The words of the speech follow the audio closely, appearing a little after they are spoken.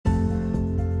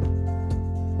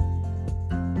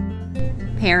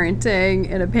parenting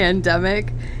in a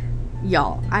pandemic.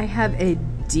 Y'all, I have a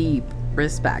deep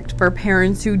respect for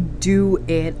parents who do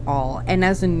it all. And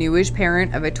as a newish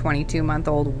parent of a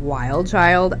 22-month-old wild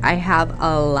child, I have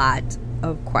a lot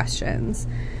of questions.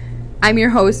 I'm your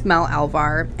host, Mel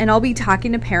Alvar, and I'll be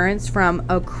talking to parents from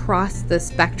across the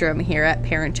spectrum here at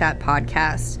Parent Chat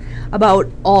Podcast about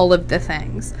all of the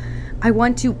things. I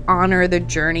want to honor the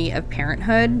journey of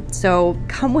parenthood, so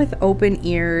come with open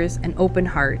ears and open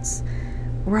hearts.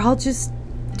 We're all just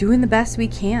doing the best we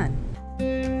can.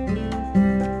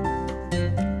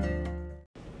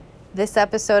 This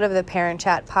episode of the Parent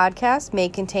Chat Podcast may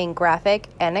contain graphic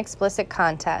and explicit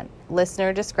content.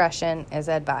 Listener discretion is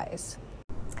advised.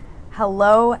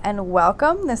 Hello and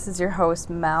welcome. This is your host,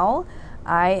 Mel.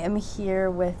 I am here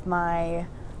with my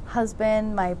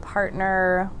husband, my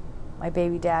partner, my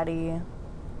baby daddy,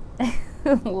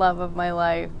 love of my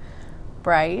life,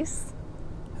 Bryce.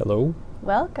 Hello.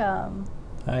 Welcome.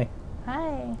 Hi.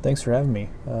 Hi. Thanks for having me.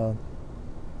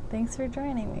 Thanks for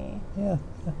joining me. Yeah.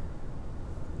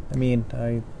 I mean,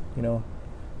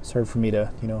 it's hard for me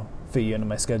to, fit you into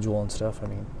my schedule and stuff. I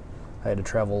mean, I had to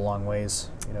travel a long ways,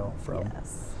 from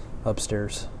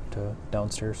upstairs to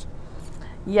downstairs.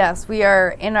 Yes, we are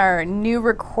in our new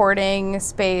recording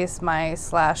space, my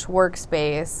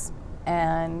 /workspace,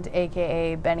 and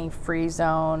AKA Benny Free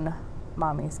Zone,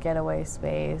 Mommy's Getaway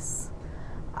Space.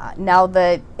 Now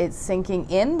that it's sinking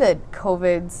in that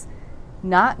COVID's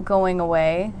not going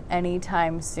away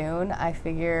anytime soon, I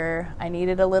figure I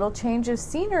needed a little change of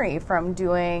scenery from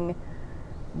doing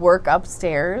work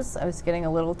upstairs. I was getting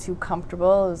a little too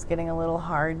comfortable. It was getting a little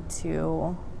hard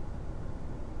to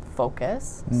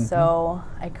focus. Mm-hmm. So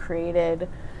I created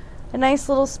a nice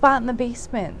little spot in the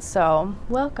basement. So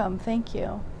welcome. Thank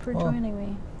you for joining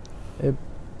me. It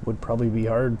would probably be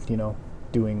hard,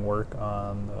 doing work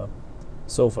on the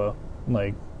sofa.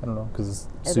 Like, I don't know, because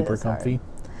it's super comfy. Hard.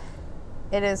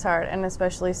 It is hard, and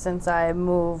especially since I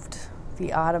moved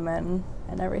the ottoman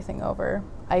and everything over.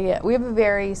 We have a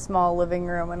very small living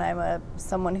room, and I'm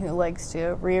someone who likes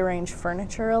to rearrange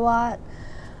furniture a lot.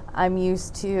 I'm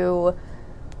used to,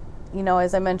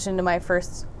 as I mentioned in my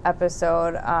first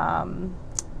episode,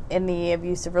 in the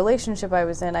abusive relationship I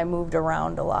was in, I moved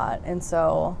around a lot. And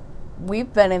so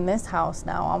we've been in this house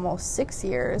now almost 6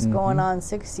 years, going on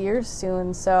 6 years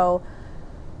soon. So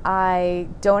I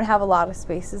don't have a lot of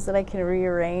spaces that I can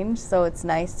rearrange. So it's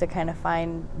nice to kind of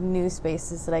find new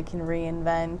spaces that I can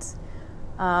reinvent.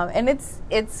 And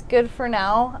it's good for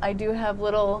now. I do have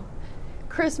little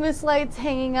Christmas lights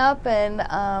hanging up and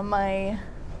my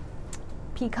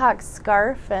peacock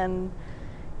scarf, and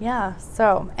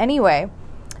so anyway,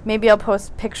 maybe I'll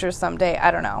post pictures someday. I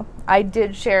don't know. I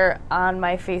did share on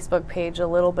my Facebook page a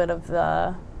little bit of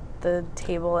the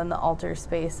table and the altar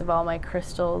space of all my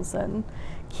crystals and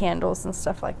candles and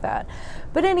stuff like that.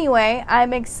 But anyway,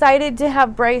 I'm excited to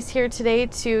have Bryce here today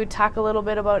to talk a little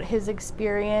bit about his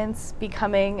experience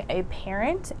becoming a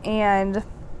parent and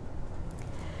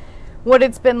what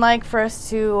it's been like for us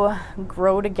to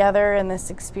grow together in this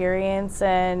experience,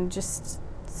 and just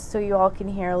so you all can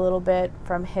hear a little bit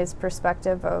from his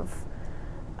perspective of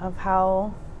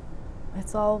how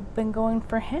it's all been going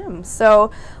for him.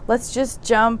 So let's just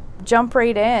jump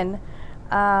right in.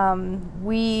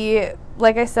 We,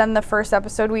 like I said in the first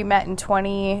episode, we met in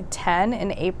 2010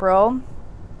 in April,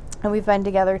 and we've been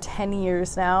together 10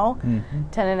 years now,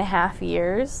 10 and a half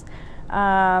years.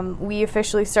 We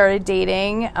officially started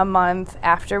dating a month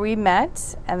after we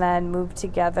met, and then moved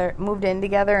in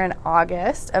together in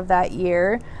August of that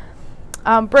year.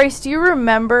 Bryce, do you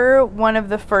remember one of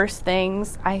the first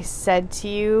things I said to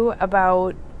you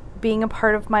about being a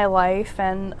part of my life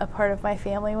and a part of my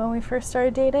family when we first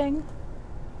started dating?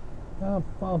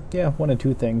 One of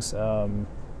two things.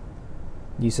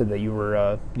 You said that you were,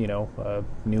 a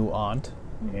new aunt,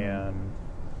 and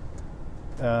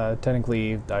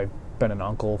technically I've been an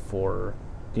uncle for,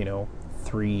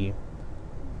 2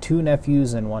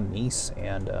 nephews and 1 niece,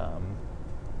 and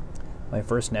my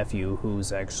first nephew,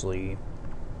 who's actually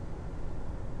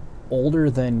older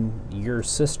than your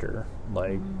sister,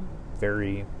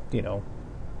 very,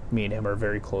 me and him are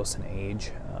very close in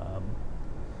age,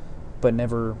 but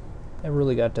never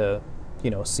really got to,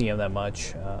 see him that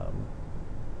much,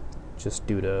 just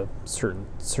due to certain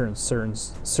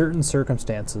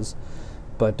circumstances.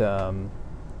 But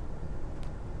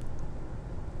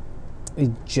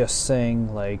just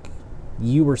saying,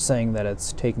 you were saying that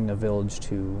it's taking a village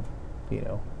to,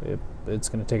 it's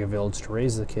going to take a village to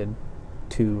raise the kid,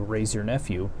 to raise your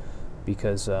nephew,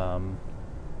 because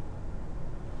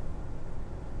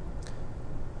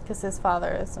his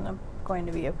father isn't going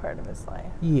to be a part of his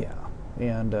life. Yeah,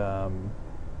 and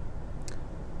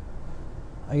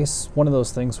I guess one of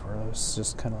those things where I was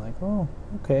just kind of like, oh,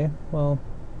 okay, well,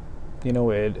 you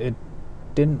know, it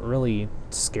didn't really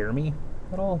scare me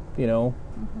at all, you know,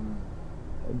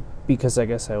 because I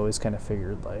guess I always kind of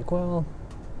figured like, well,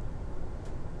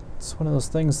 it's one of those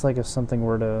things, like if something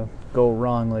were to go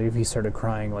wrong, like if he started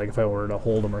crying, like if I were to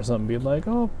hold him or something, be like,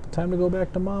 oh, time to go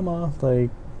back to mama, like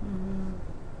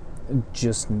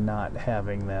just not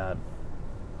having that,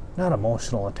 not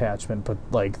emotional attachment, but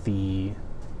like the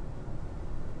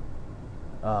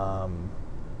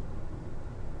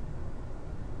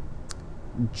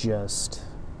just,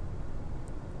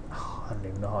 I don't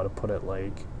even know how to put it,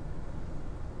 like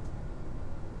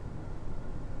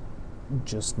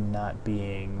just not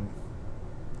being,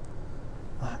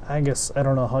 I guess I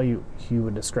don't know how you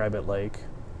would describe it, like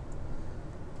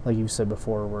you said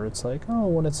before, where it's like, oh,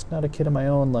 when it's not a kid of my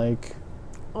own, like,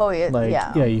 oh yeah, like,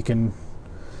 yeah, you can,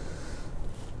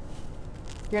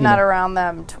 you're not around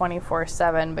them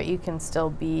 24/7, but you can still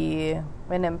be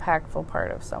an impactful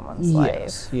part of someone's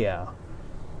life. Yeah.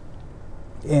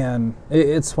 And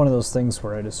it's one of those things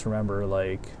where I just remember,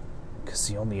 like, because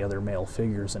the only other male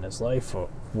figures in his life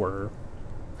were,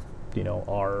 you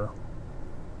know,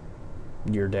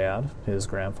 your dad, his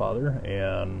grandfather,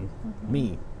 and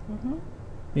me,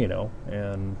 you know,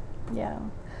 and... Yeah.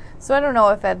 So I don't know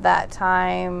if at that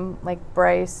time, like,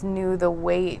 Bryce knew the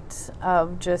weight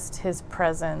of just his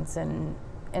presence in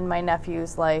my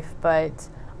nephew's life, but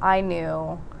I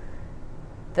knew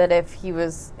that if he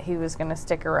was going to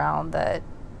stick around, that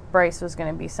Bryce was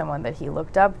going to be someone that he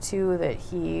looked up to, that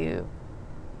he,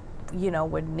 you know,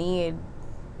 would need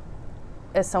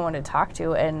as someone to talk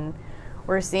to. And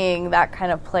we're seeing that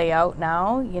kind of play out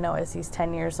now, you know, as he's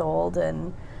 10 years old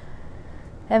and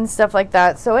stuff like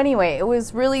that. So anyway, it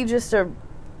was really just a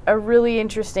really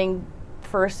interesting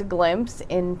first glimpse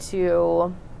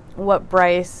into what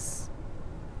Bryce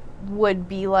would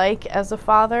be like as a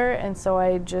father. And so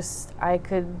I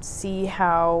could see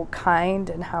how kind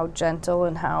and how gentle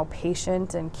and how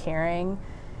patient and caring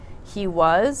he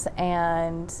was.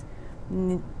 And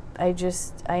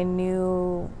I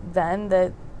knew then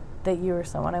that you were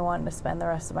someone I wanted to spend the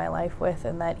rest of my life with,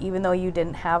 and that even though you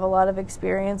didn't have a lot of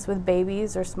experience with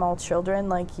babies or small children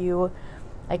like you,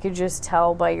 I could just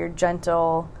tell by your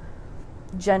gentleness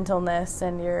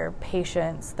and your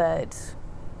patience that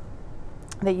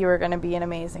you were going to be an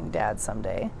amazing dad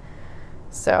someday.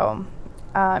 So,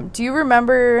 do you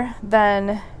remember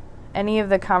then any of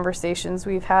the conversations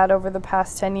we've had over the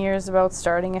past 10 years about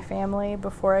starting a family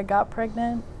before I got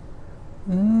pregnant?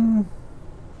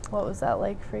 What was that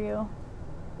like for you?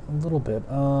 A little bit.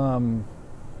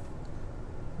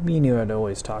 Me and you had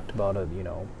always talked about it, you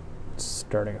know,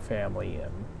 starting a family,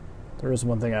 and there was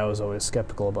one thing I was always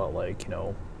skeptical about, like, you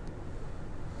know,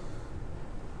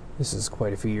 this is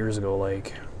quite a few years ago,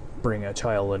 like, bring a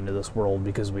child into this world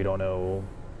because we don't know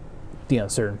the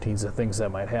uncertainties of things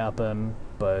that might happen.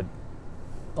 But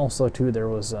also, too, there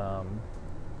was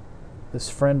this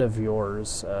friend of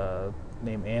yours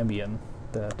named Ambien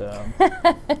that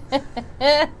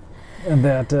and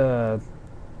that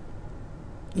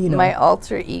you know, my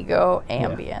alter ego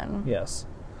Ambien. Yeah, yes.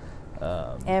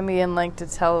 Ambien liked to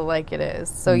tell it like it is.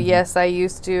 So yes, I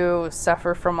used to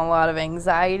suffer from a lot of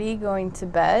anxiety going to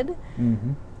bed,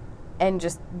 and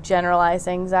just generalized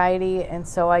anxiety, and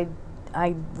so I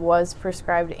was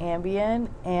prescribed Ambien,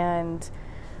 and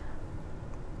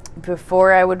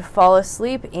before I would fall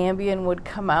asleep, Ambien would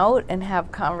come out and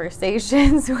have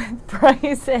conversations with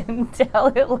Bryce and tell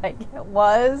it like it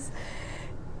was.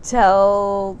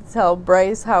 Tell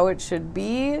Bryce how it should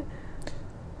be.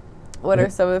 What are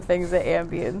some of the things that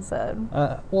Ambien said?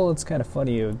 Well, it's kind of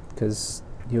funny because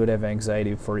you would have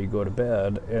anxiety before you go to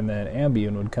bed, and then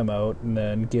Ambien would come out and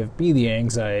then give me the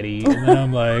anxiety, and then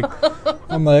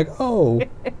I'm like, oh,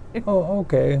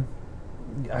 okay.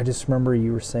 I just remember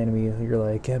you were saying to me, you're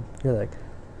like,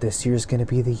 this year's gonna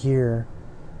be the year.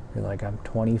 You're like, I'm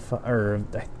 25, or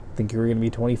I think you were gonna be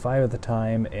 25 at the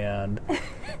time, and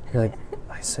you're like,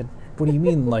 I said, what do you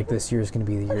mean, like, this year's gonna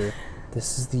be the year?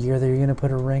 This is the year that you're gonna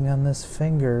put a ring on this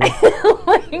finger.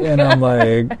 And I'm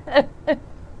like,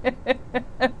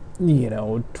 you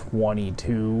know,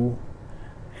 22.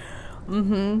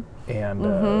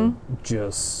 And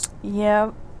just...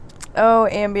 Yep. Oh,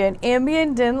 Ambien.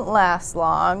 Ambien didn't last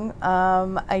long.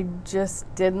 I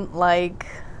just didn't like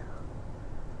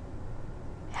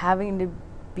having to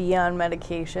be on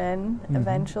medication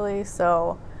eventually,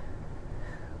 so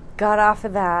got off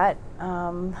of that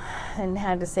and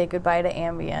had to say goodbye to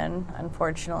Ambien,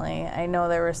 unfortunately. I know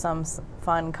there were some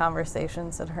fun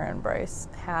conversations that her and Bryce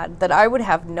had that I would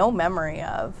have no memory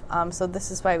of, so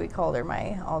this is why we called her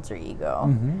my alter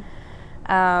ego.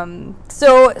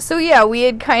 So yeah, we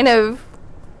had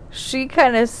she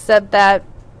kind of set that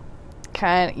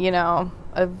that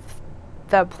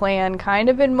plan kind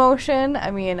of in motion.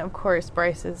 I mean, of course,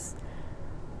 Bryce is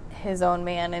his own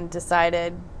man and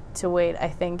decided to wait. I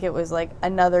think it was like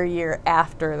another year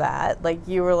after that. Like,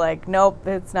 you were like, nope,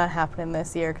 it's not happening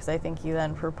this year, because I think you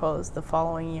then proposed the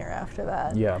following year after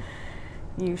that. Yeah.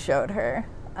 You showed her.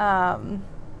 And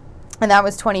that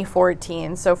was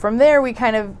 2014. So from there, we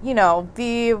kind of,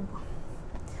 the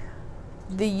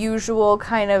usual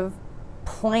kind of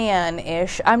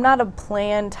plan-ish. I'm not a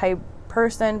plan type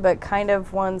person, but kind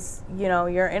of once,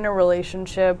 you're in a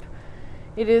relationship,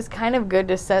 it is kind of good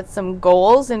to set some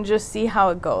goals and just see how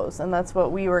it goes. And that's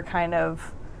what we were kind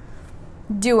of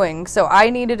doing. So I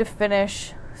needed to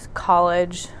finish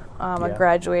college. I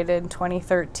graduated in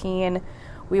 2013.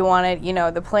 We wanted,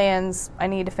 the plans, I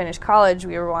need to finish college.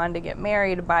 We were wanting to get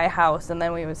married, buy a house, and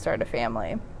then we would start a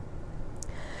family.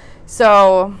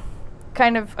 So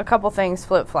kind of a couple things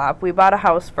flip-flop. We bought a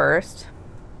house first.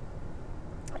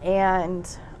 And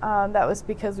that was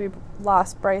because we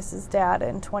lost Bryce's dad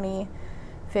in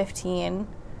 2015.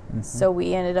 Mm-hmm. So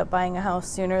we ended up buying a house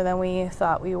sooner than we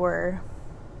thought we were.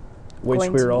 Which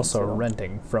we were also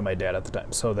renting from my dad at the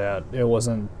time. So that it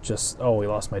wasn't just, we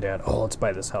lost my dad. Oh, let's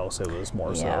buy this house. It was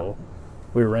more so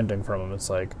we were renting from him. It's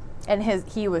like. And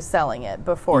he was selling it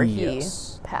before he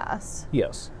passed.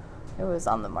 Yes. It was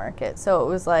on the market. So it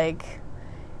was like,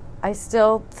 I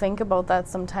still think about that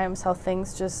sometimes, how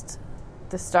things just,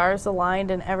 the stars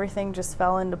aligned and everything just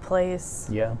fell into place.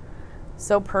 Yeah.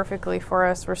 So perfectly for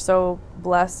us. We're so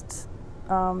blessed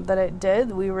that it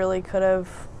did. We really could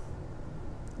have,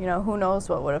 who knows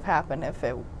what would have happened if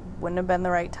it wouldn't have been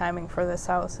the right timing for this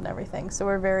house and everything. So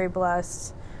we're very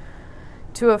blessed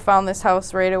to have found this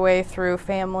house right away through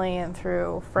family and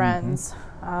through friends,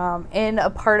 in a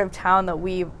part of town that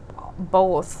we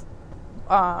both,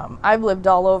 I've lived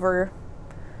all over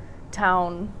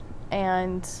town,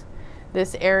 and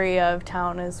this area of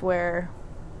town is where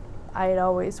I had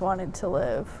always wanted to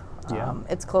live.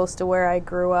 It's close to where I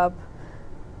grew up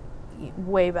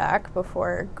way back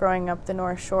before growing up the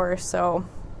North Shore, so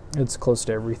it's close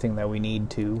to everything that we need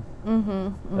to. I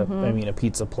mean, a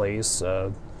pizza place,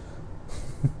 all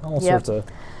sorts of,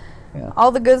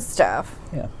 all the good stuff.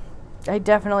 Yeah. I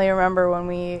definitely remember when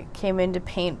we came into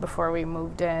Paint before we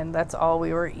moved in, that's all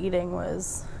we were eating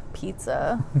was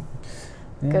pizza.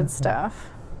 Good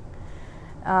stuff.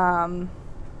 And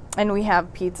we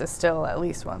have pizza still at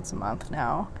least once a month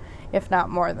now, if not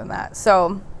more than that.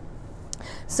 So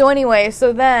anyway,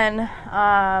 so then,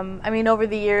 over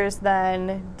the years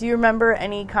then, do you remember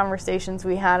any conversations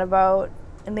we had about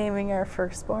naming our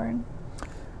firstborn?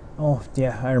 Oh,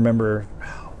 yeah, I remember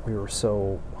we were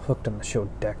so hooked on the show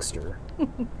Dexter.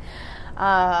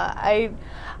 I'm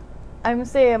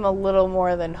saying I'm a little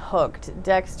more than hooked.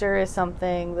 Dexter is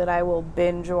something that I will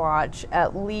binge watch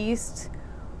at least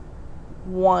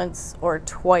once or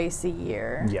twice a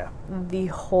year. Yeah. The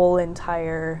whole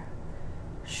entire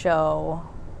show.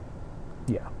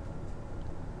 Yeah.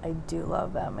 I do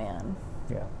love that man.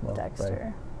 Yeah. Well,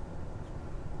 Dexter. I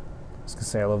was going to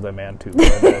say I love that man too.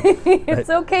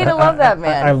 It's okay to love that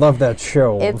man. I love that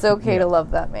show. It's okay to love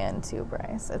that man too,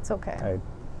 Bryce. It's okay.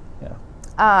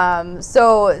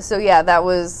 So yeah, that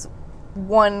was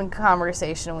one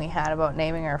conversation we had about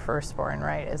naming our firstborn,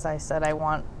 right? As I said, I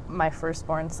want my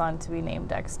firstborn son to be named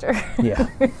Dexter. Yeah.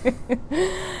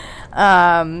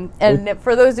 And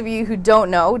for those of you who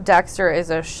don't know, Dexter is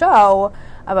a show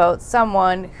about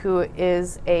someone who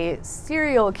is a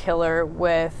serial killer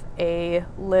with a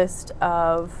list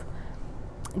of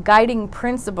guiding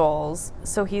principles.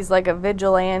 So he's like a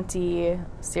vigilante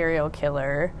serial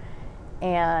killer,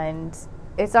 and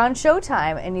it's on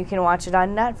Showtime, and you can watch it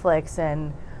on Netflix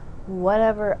and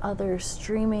whatever other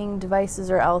streaming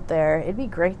devices are out there. It'd be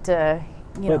great to,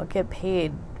 get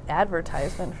paid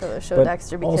advertisement for the show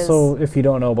Dexter, because also, if you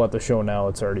don't know about the show now,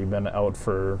 it's already been out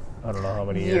for I don't know how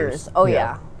many years. Oh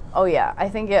yeah. I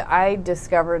think I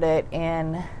discovered it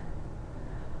in,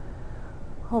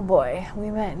 oh boy,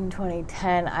 we met in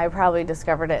 2010. I probably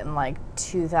discovered it in like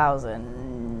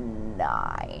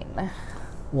 2009.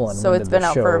 Well, so it's been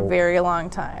out for a very long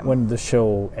time. When did the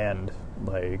show end?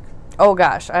 Like, oh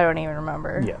gosh, I don't even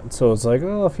remember. Yeah, so it's like,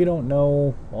 if you don't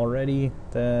know already,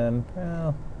 then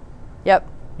yep,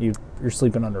 you're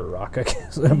sleeping under a rock, I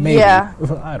guess. Maybe. Yeah.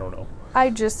 I don't know. I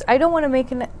don't want to make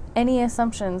any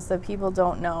assumptions that people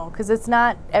don't know, because it's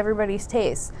not everybody's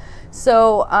taste.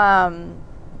 So,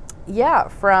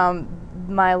 from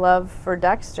my love for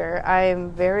Dexter, I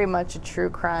am very much a true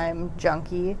crime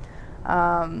junkie.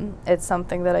 It's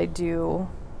something that I do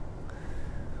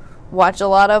watch a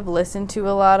lot of, listen to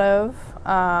a lot of,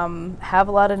 have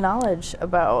a lot of knowledge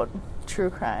about true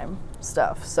crime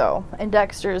stuff. So, and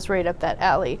Dexter is right up that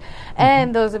alley.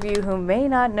 And those of you who may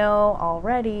not know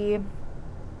already,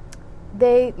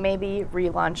 they may be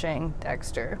relaunching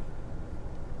Dexter.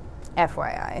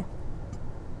 FYI.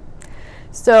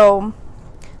 So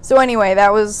anyway,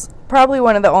 that was probably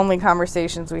one of the only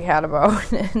conversations we had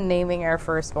about naming our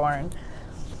firstborn.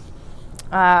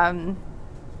 And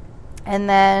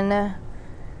then,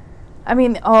 and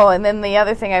then the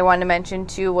other thing I wanted to mention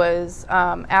too was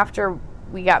after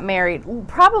we got married,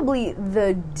 probably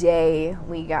the day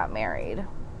we got married,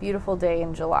 beautiful day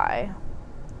in July,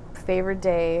 favorite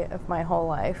day of my whole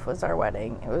life was our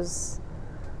wedding. It was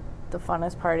the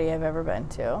funnest party I've ever been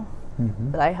to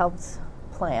that I helped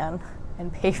plan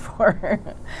and pay for.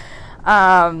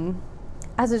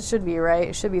 As it should be, right?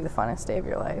 It should be the funnest day of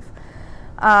your life.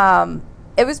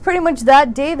 It was pretty much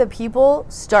that day that people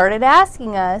started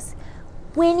asking us,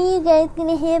 when are you guys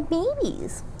going to have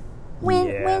babies?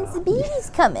 When's the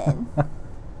babies coming?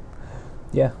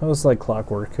 Yeah, it was like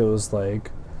clockwork. It was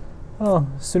like, oh,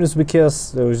 as soon as we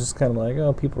kissed, it was just kind of like,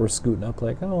 oh, people were scooting up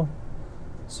like, oh,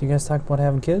 so you guys talk about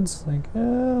having kids? Like,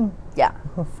 oh. Yeah.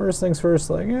 Well, first things first,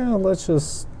 like, yeah, let's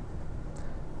just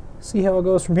see how it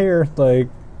goes from here. Like.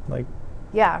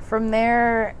 Yeah, from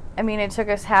there, it took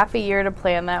us half a year to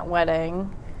plan that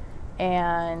wedding.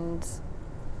 And,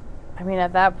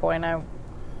 at that point,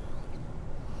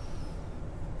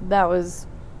 that was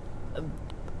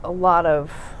a lot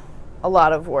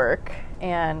of work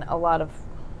and a lot of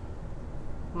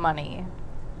money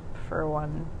for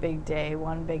one big day,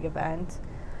 one big event.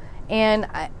 And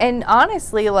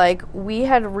honestly, like, we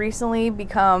had recently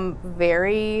become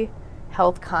very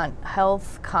health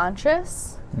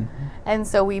conscious. And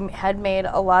so we had made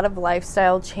a lot of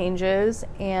lifestyle changes,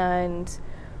 and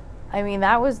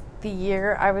that was the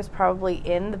year I was probably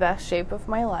in the best shape of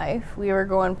my life. We were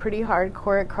going pretty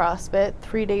hardcore at CrossFit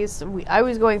 3 days a week. I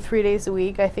was going 3 days a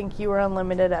week. I think you were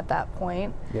unlimited at that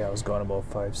point. Yeah, I was going about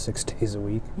 5-6 days a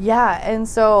week. Yeah, and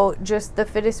so just the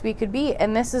fittest we could be.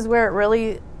 And this is where it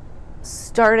really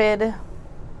started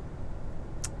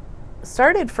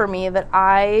for me, that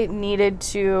I needed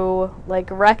to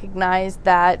recognize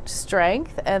that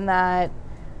strength and that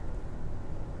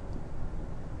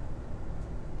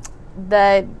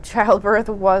childbirth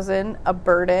wasn't a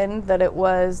burden, that it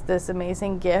was this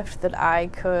amazing gift that I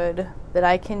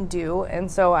can do.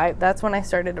 And so that's when I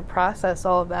started to process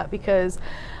all of that, because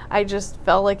I just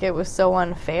felt like it was so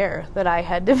unfair that I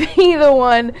had to be the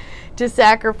one to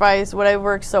sacrifice what I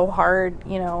worked so hard,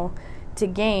 to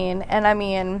gain.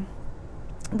 And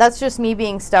that's just me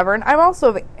being stubborn. I'm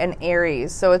also an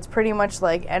Aries, so it's pretty much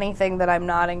like anything that I'm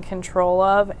not in control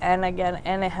of. And again,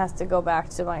 it has to go back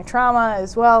to my trauma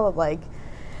as well, of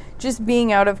just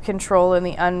being out of control and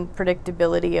the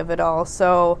unpredictability of it all.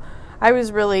 So I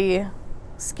was really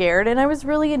scared, and I was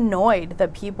really annoyed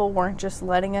that people weren't just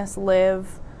letting us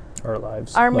live our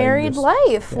lives, our married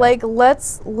life. Yeah.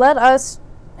 Let us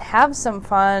have some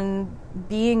fun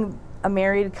being a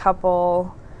married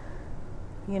couple.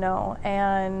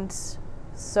 And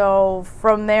so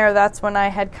from there, that's when I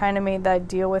had kind of made that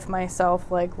deal with myself,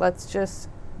 let's just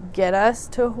get us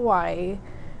to Hawaii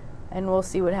and we'll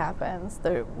see what happens.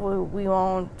 We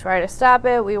won't try to stop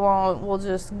it. We'll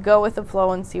just go with the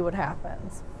flow and see what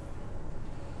happens.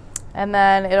 And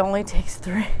then it only takes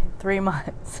three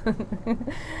months.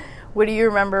 What do you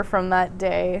remember from that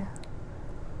day?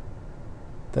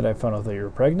 That I found out that you were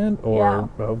pregnant? Or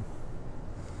yeah.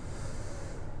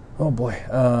 Oh boy.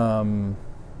 It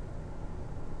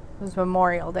was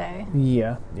Memorial Day.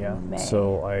 Yeah. May.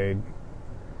 So I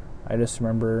just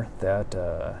remember that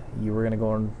you were going to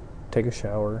go and take a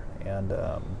shower, and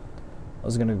I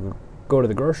was going to go to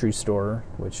the grocery store,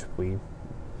 which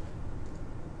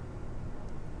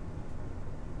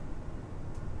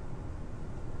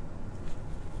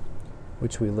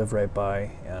we live right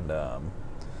by, and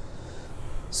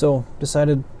so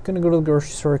decided going to go to the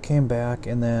grocery store. Came back,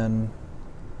 and then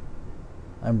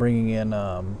I'm bringing in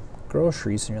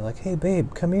groceries, and you're like, "Hey,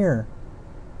 babe, come here."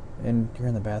 And you're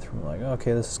in the bathroom, like,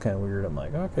 "Okay, this is kind of weird." I'm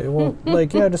like, "Okay, well,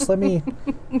 yeah, just let me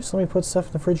put stuff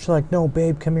in the fridge." You're like, "No,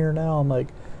 babe, come here now." I'm like,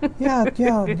 yeah,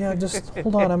 just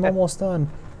hold on, I'm almost done."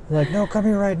 You're like, "No, come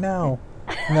here right now."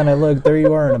 And then I look, there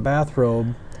you are in a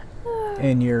bathrobe,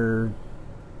 and you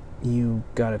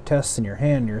got a test in your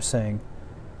hand, and you're saying,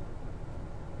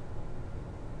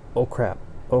 "Oh crap,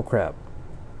 oh crap,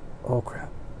 oh crap."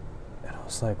 And I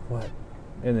was like, "What?"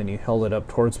 And then you held it up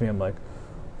towards me. I'm like,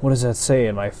 "What does that say?"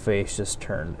 And my face just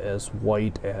turned as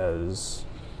white as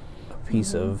a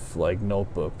piece of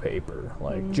notebook paper,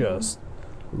 just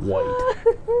white.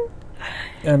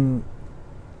 And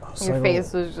Your like,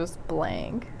 face was just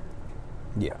blank.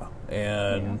 yeah,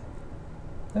 and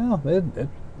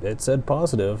it said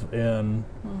positive, and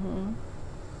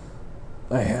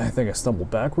I think I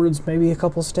stumbled backwards maybe a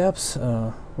couple steps,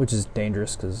 which is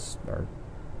dangerous because our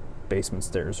basement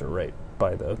stairs are right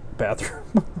by the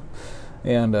bathroom.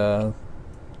 And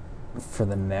for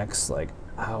the next like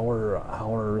hour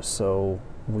or so,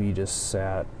 we just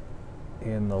sat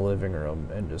in the living room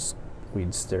and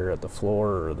we'd stare at the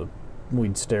floor, or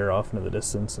we'd stare off into the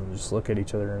distance and just look at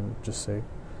each other and just say,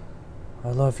 "I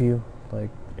love you," like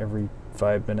every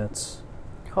 5 minutes.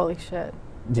 Holy shit.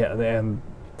 Yeah, and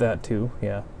that too,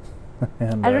 yeah.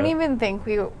 And I don't even think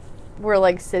we were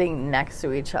like sitting next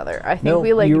to each other. I think No,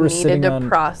 we like you were needed sitting to on-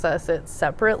 process it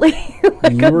separately,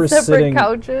 like You on were separate sitting-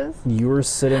 couches. You were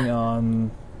sitting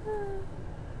on,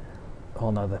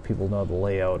 well, not that people know the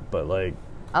layout, but like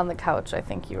On the couch, I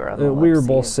think you were on the we were left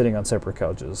both seat. sitting on separate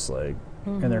couches, like,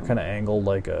 and they're kind of angled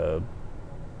like a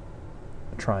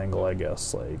triangle, I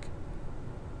guess, like,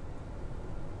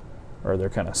 or they're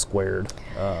kind of squared.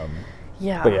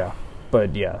 Yeah.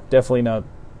 But yeah, definitely not.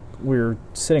 We were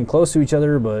sitting close to each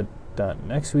other, but not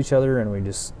next to each other, and we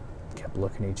just kept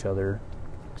looking at each other.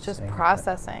 Just saying,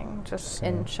 processing, just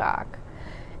in Same. shock.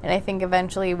 And I think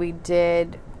eventually we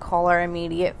did call our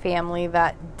immediate family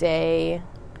that day,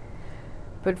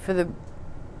 but for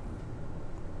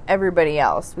everybody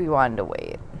else, we wanted to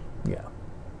wait. Yeah.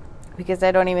 Because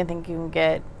I don't even think you can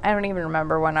get, I don't even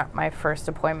remember when my first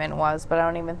appointment was, but I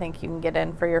don't even think you can get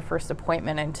in for your first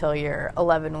appointment until you're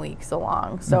 11 weeks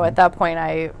along. So at that point,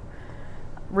 I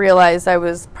realized I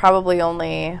was probably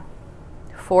only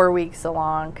 4 weeks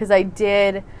along, because I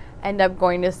did end up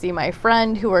going to see my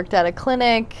friend who worked at a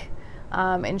clinic,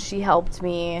 and she helped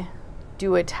me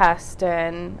do a test,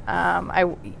 and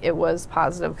it was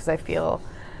positive, because I felt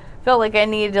like I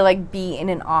needed to like be in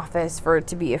an office for it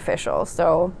to be official.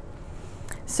 So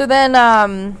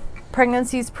then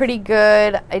pregnancy's pretty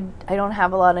good. I don't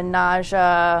have a lot of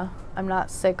nausea. I'm not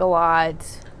sick a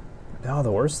lot. No,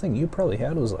 the worst thing you probably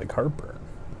had was like heartburn.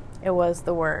 It was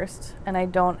the worst. And I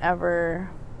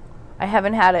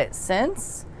haven't had it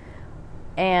since.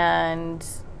 And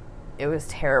it was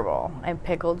terrible. And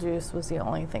pickle juice was the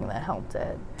only thing that helped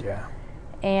it. Yeah.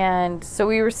 And so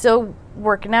we were still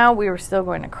working out. We were still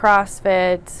going to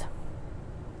CrossFit.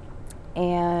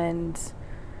 And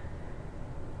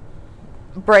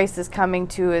Bryce is coming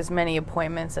to as many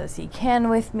appointments as he can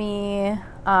with me.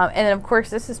 And of course,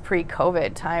 this is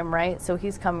pre-COVID time, right? So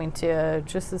he's coming to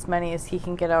just as many as he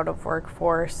can get out of work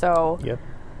for. So Yep.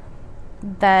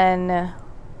 then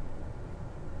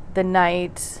the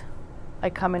night I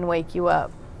come and wake you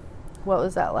up, what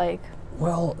was that like?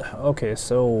 Well, okay,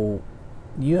 so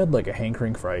you had like a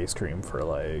hankering for ice cream for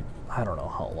like, I don't know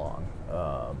how long.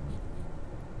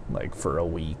 Like for a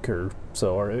week or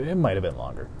so, or it might have been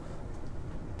longer.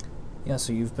 Yeah,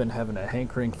 so you've been having a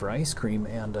hankering for ice cream,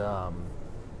 and I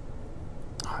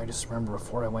just remember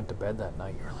before I went to bed that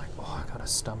night, you were like, "Oh, I got a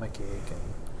stomach ache,"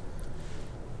 and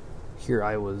here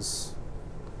I was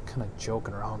kind of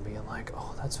joking around, being like,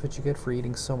 "Oh, that's what you get for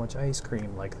eating so much ice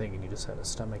cream," like thinking you just had a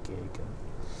stomach ache,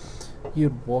 and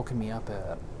you'd woken me up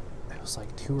at, it was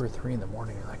like 2 or 3 in the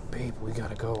morning, you're like, "Babe, we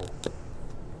gotta go."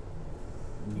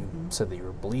 And you said that you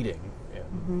were bleeding,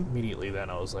 and immediately then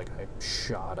I was like, I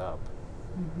shot up.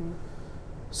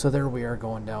 So there we are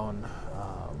going down,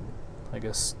 I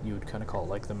guess you would kind of call it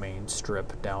like the main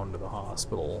strip down to the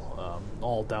hospital,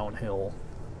 all downhill.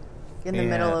 In the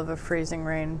middle of a freezing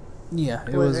rain. Yeah,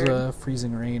 it blizzard. was a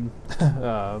freezing rain,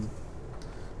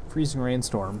 freezing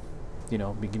rainstorm,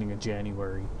 beginning of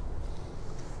January.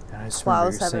 And I just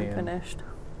remember Plows you haven't saying finished.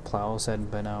 plows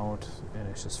hadn't been out, and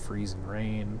it's just freezing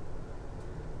rain.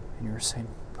 And you were saying,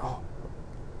 "Oh,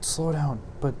 slow down,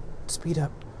 but speed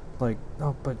up." Like,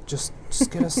 "Oh, but just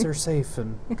get us there safe."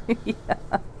 And Yeah.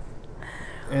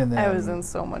 and then I was in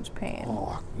so much pain.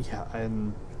 Oh, yeah,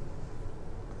 and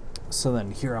so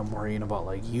then here I'm worrying about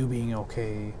like you being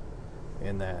okay,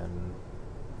 and then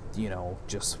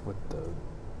just with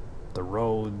the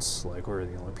roads, like we're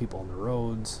the only people on the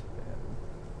roads,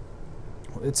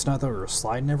 and it's not that we were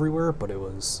sliding everywhere, but it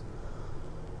was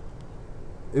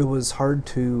hard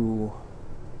to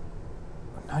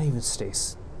not even stay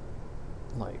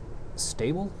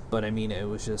stable, but I mean it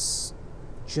was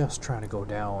just trying to go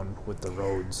down with the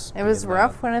roads. It was being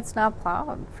rough bad. when it's not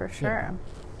plowed, for sure. Yeah.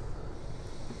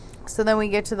 So then we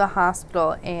get to the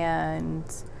hospital, and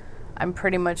I'm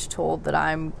pretty much told that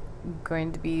I'm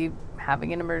going to be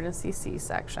having an emergency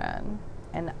C-section.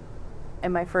 And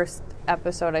in my first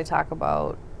episode, I talk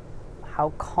about how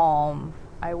calm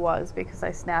I was because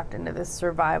I snapped into this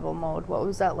survival mode. What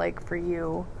was that like for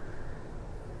you?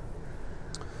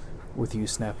 With you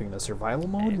snapping the survival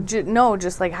mode? No,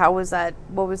 just like what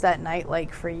was that night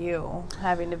like for you,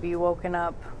 having to be woken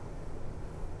up?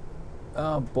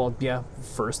 Well, yeah,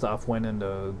 first off, went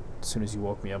into, as soon as you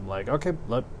woke me up, I'm like, okay,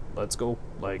 let's go.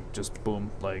 Like, just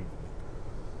boom, like,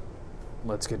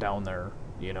 let's get down there,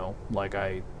 you know? Like,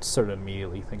 I started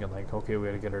immediately thinking, like, okay, we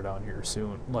gotta get her down here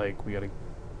soon. Like, we gotta,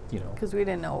 you know. Because we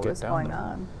didn't know what was going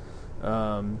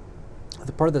on.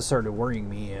 The part that started worrying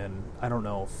me, and I don't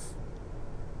know if,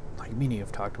 like, me and you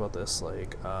have talked about this,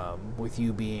 like, with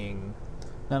you being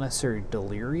not necessarily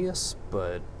delirious,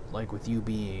 but like with you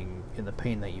being in the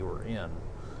pain that you were in,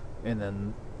 and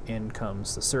then in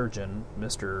comes the surgeon,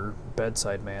 Mr.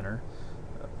 Bedside Manner,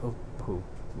 who,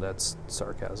 that's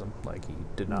sarcasm, like he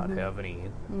did not have any,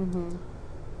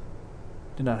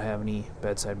 did not have any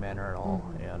bedside manner at all,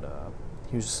 and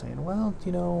he was just saying, well,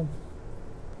 you know,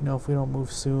 if we don't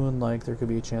move soon, like, there could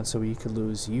be a chance that we could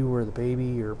lose you or the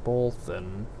baby or both,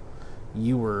 and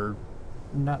you were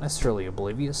not necessarily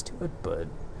oblivious to it, but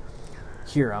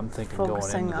here I'm thinking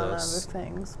focusing going into on this. other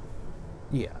things.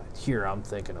 Yeah, here I'm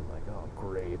thinking, I'm like, oh,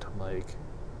 great. I'm like,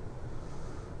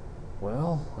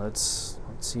 well, let's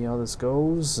see how this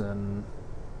goes, and,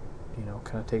 you know,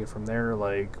 kind of take it from there,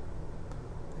 like,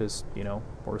 because, you know,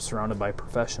 we're surrounded by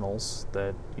professionals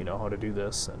that, you know, how to do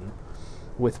this, and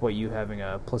with what you having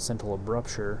a placental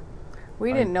rupture.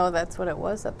 We didn't know that's what it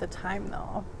was at the time,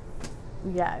 though.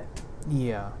 Yeah.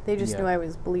 Yeah. They just knew I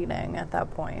was bleeding at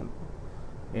that point.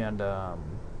 And,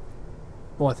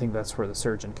 well, I think that's where the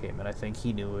surgeon came in. I think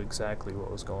he knew exactly what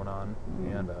was going on.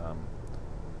 And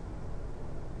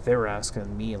they were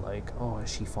asking me, like, oh,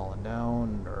 has she fallen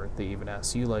down? Or they even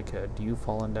asked you, like, had you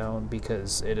fallen down?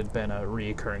 Because it had been a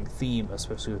reoccurring theme,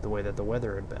 especially with the way that the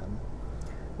weather had been.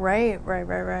 Right.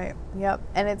 Yep.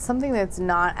 And it's something that's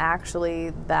not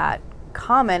actually that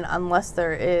common unless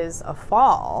there is a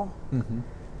fall. Mm-hmm.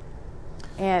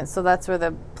 And so that's where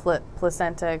the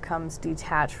placenta comes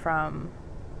detached from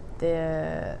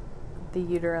the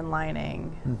uterine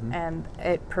lining, and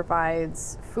it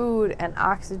provides food and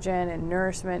oxygen and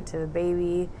nourishment to the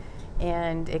baby,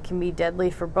 and it can be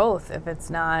deadly for both if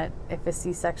a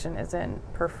C-section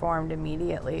isn't performed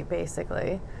immediately,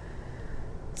 basically.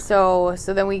 So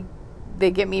then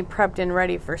they get me prepped and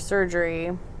ready for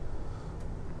surgery.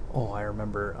 Oh, I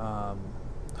remember.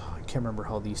 I can't remember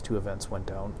how these two events went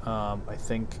down. I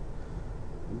think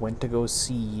went to go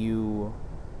see you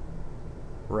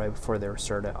right before they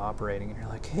started operating, and you're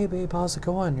like, hey babe, how's it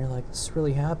going? And you're like, this is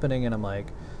really happening. And I'm like,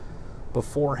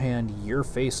 beforehand your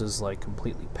face is like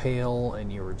completely pale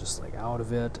and you were just like out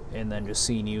of it, and then just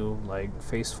seeing you like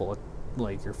face full of,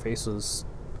 like, your face was,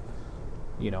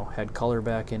 you know, had color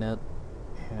back in it,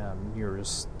 and you're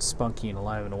just spunky and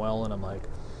alive and well, and I'm like,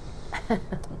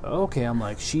 okay, I'm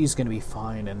like, she's gonna be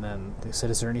fine. And then they said,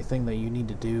 is there anything that you need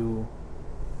to do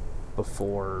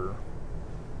before,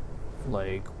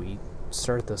 like, we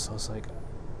start this? I was like,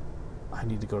 I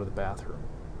need to go to the bathroom.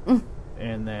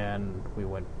 And then we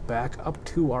went back up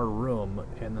to our room,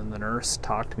 and then the nurse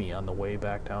talked to me on the way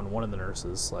back down. One of the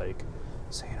nurses, like,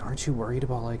 saying, aren't you worried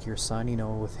about, like, your son, you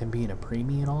know, with him being a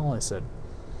preemie and all? I said,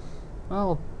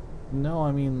 well, no,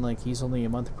 I mean, like, he's only a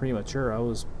month premature. I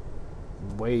was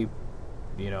way,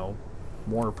 you know,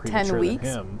 more premature 10 weeks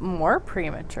than him. More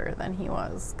premature than he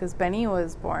was, because Benny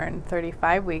was born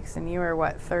 35 weeks, and you were,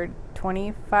 what,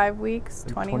 25 weeks?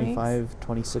 20 25, weeks?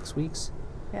 26 weeks.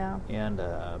 Yeah.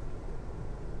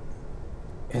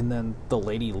 And then the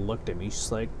lady looked at me. She's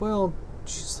like, well,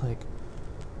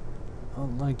 oh,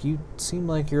 like, you seem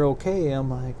like you're okay. I'm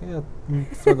like, yeah,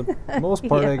 for the most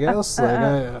part, I guess.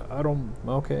 Like, I don't,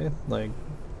 okay. Like,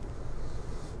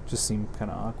 just seemed kind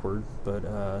of awkward. But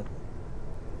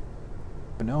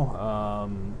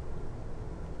no,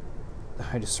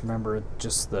 I just remember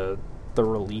just the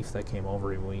relief that came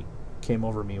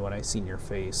over me when I seen your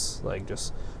face, like,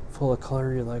 just full of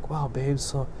color. You're like, wow, babe,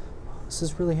 so this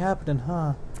is really happening,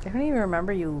 huh? I don't even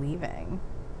remember you leaving.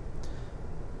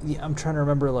 Yeah, I'm trying to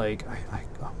remember, like, I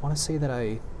want to say that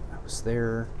I was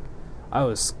there. I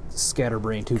was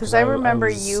scatterbrained, too. Because I remember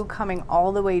you coming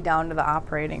all the way down to the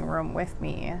operating room with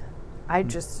me. I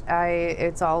was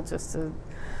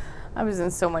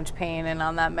in so much pain and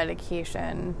on that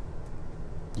medication.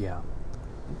 Yeah.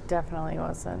 Definitely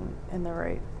wasn't in the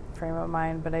right frame of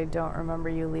mind, but I don't remember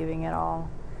you leaving at all.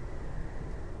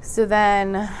 So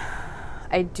then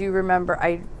I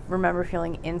remember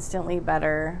feeling instantly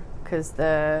better, because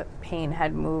the pain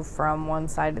had moved from one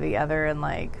side to the other, and,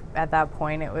 like, at that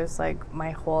point it was like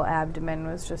my whole abdomen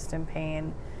was just in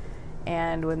pain.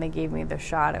 And when they gave me the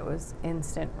shot, it was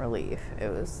instant relief. It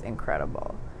was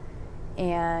incredible.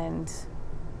 And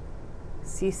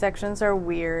C-sections are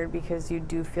weird because you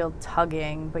do feel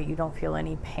tugging, but you don't feel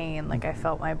any pain. Like, I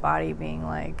felt my body being,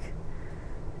 like,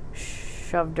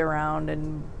 shoved around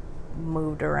and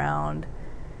moved around.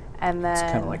 And then... It's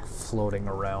kind of like floating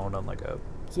around on, like, a...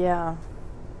 Yeah.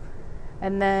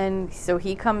 And then, so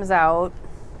he comes out,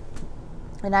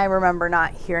 and I remember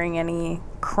not hearing any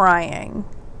crying.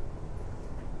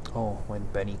 Oh, when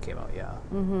Benny came out, yeah.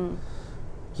 Mm-hmm.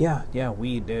 Yeah,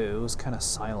 it was kind of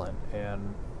silent,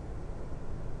 and,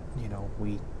 you know,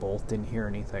 we both didn't hear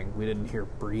anything. We didn't hear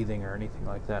breathing or anything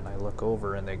like that, and I look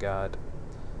over, and they got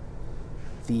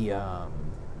the,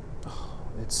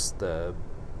 it's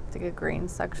like a green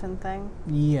suction thing?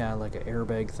 Yeah, like an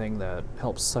airbag thing that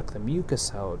helps suck the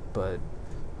mucus out, but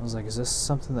I was like, is this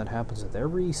something that happens with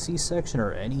every C-section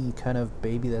or any kind of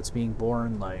baby that's being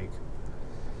born? Like,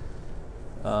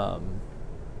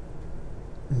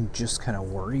 just kind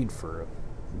of worried for,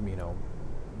 you know,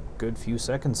 good few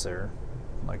seconds there,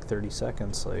 like 30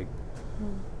 seconds, like,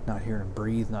 not hearing him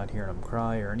breathe, not hearing him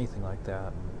cry or anything like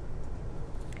that.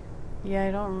 Yeah,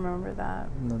 I don't remember that.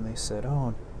 And then they said,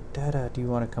 oh, Dada, do you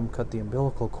want to come cut the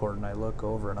umbilical cord? And I look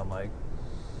over and I'm like,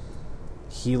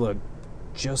 he looked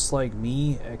just like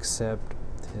me, except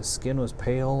his skin was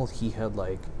pale. He had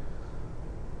like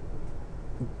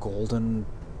golden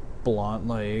blonde,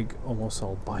 like almost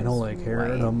albino like hair.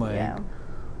 White, and I'm like, yeah.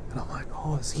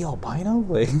 Oh, is he albino?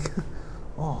 Like,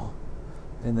 oh.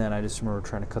 And then I just remember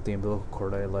trying to cut the umbilical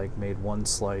cord. I like made one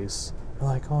slice. They're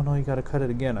like, oh no, you got to cut it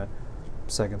again. A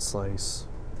second slice.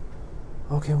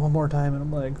 Okay, one more time. And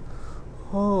I'm like,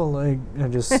 oh, like, I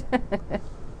just,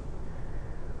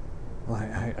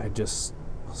 like, I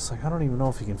was like, I don't even know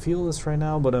if you can feel this right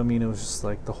now, but I mean, it was just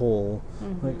like the whole,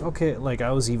 like, okay, like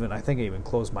I think I even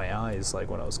closed my eyes, like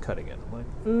when I was cutting it. I'm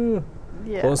like,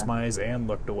 yeah. Closed my eyes and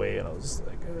looked away, and I was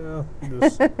like,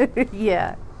 just,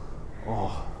 yeah.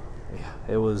 Oh, yeah,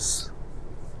 it was.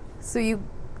 So you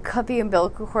cut the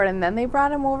umbilical cord and then they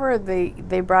brought him over, or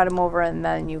they brought him over and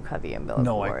then you cut the umbilical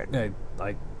cord? No,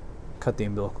 I cut the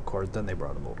umbilical cord, then they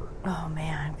brought him over. Oh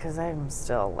man, because I'm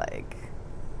still like,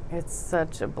 it's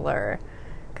such a blur.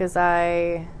 Because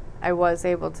I was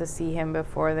able to see him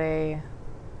before they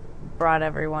brought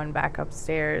everyone back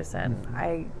upstairs, and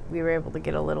we were able to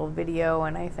get a little video,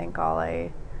 and I think all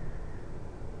I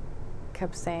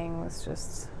kept saying was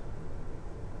just,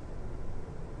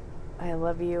 I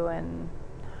love you and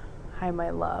hi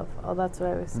my love. Oh, that's what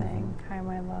I was saying. Hi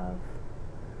my love.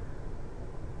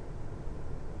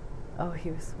 Oh,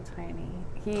 he was so tiny.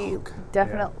 He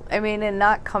definitely, I mean, and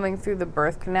not coming through the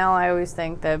birth canal, I always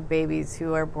think that babies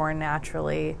who are born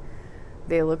naturally,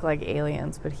 they look like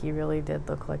aliens, but he really did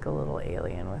look like a little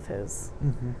alien with his,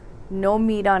 no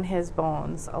meat on his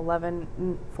bones,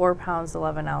 4 pounds,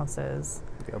 11 ounces.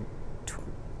 Yep.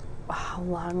 How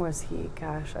long was he?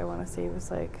 Gosh, I want to say he was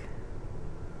like,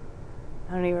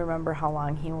 I don't even remember how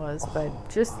long he was, but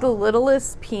just the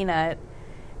littlest peanut.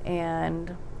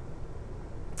 And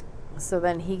so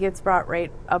then he gets brought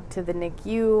right up to the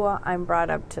NICU. I'm brought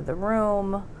up to the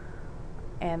room,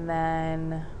 and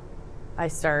then I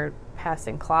start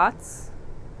passing clots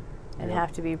and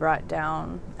have to be brought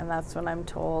down. And that's when I'm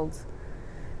told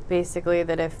basically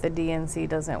that if the DNC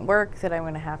doesn't work, that I'm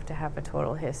going to have a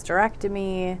total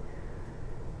hysterectomy.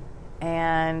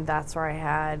 And that's where I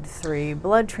had 3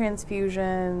 blood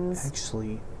transfusions.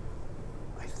 Actually,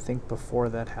 I think before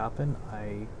that happened,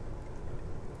 I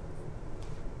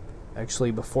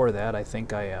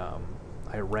think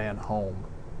I ran home.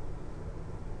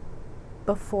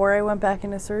 Before I went back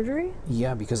into surgery?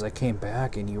 Yeah, because I came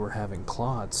back and you were having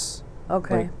clots.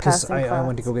 Okay, because I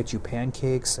went to go get you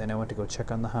pancakes and I went to go check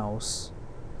on the house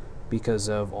because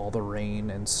of all the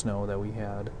rain and snow that we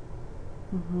had.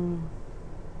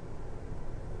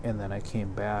 And then I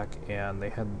came back and they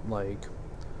had, like,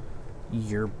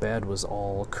 your bed was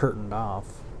all curtained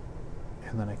off.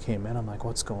 And then I came in, I'm like,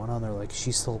 what's going on? They're like,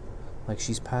 she's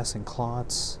passing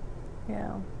clots.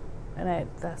 Yeah. And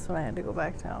that's when I had to go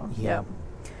back down. Yeah. Yep.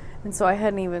 And so I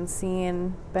hadn't even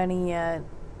seen Benny yet.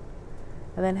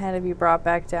 And then had to be brought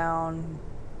back down.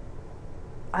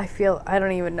 I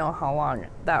don't even know how long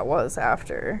that was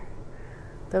after.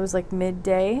 That was like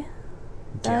midday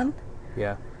then?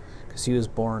 Yeah. Because he was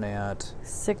born at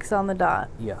 6 on the dot.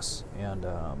 Yes. And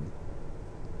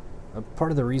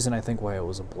part of the reason I think why it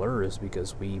was a blur is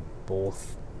because we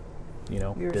both, you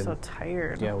know, we were so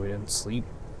tired. Yeah, we didn't sleep.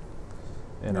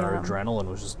 And our adrenaline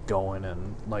was just going,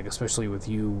 and like, especially with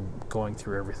you going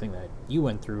through everything that you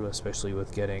went through, especially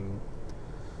with getting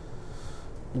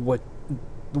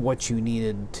what you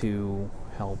needed to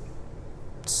help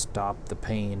stop the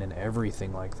pain and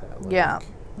everything like that. Like, yeah,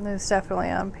 it was definitely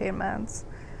on pain meds.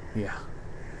 Yeah.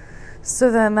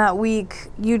 So then that week,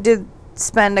 you did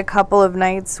spend a couple of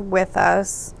nights with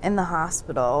us in the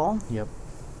hospital. Yep.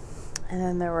 And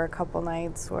then there were a couple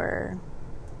nights where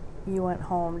you went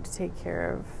home to take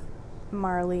care of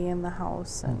Marley in the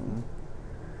house.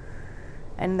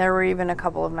 And there were even a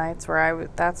couple of nights where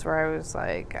that's where I was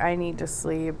like, I need to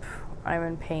sleep. I'm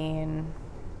in pain.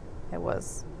 It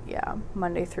was,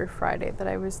 Monday through Friday that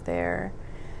I was there.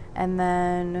 And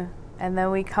then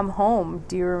we come home.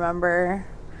 Do you remember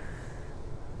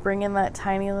bringing that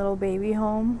tiny little baby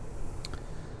home?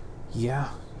 Yeah.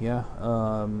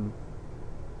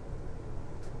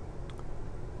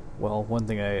 Well, one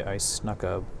thing, I snuck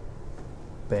a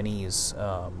Benny's,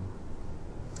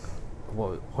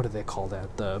 what do they call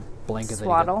that? The blanket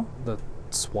swaddle? The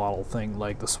swaddle thing,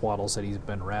 like the swaddles that he's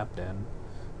been wrapped in.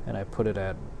 And I put it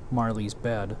at Marley's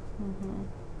bed,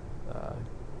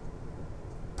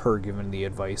 per given the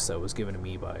advice that was given to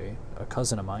me by a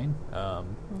cousin of mine.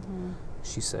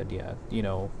 She said,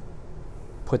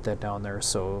 put that down there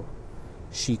so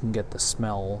she can get the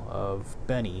smell of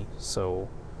Benny, so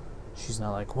she's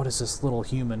not like, what is this little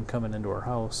human coming into our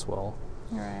house? Well,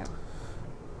 right.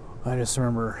 I just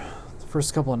remember the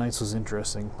first couple of nights was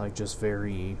interesting, like just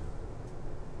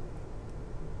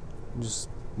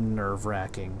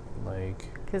nerve-wracking,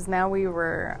 like, because now we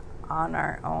were on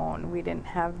our own. We didn't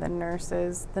have the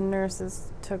nurses. The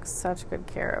nurses took such good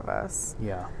care of us.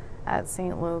 Yeah. At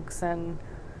St. Luke's, and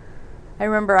I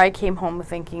remember I came home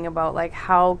thinking about, like,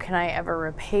 how can I ever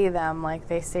repay them? Like,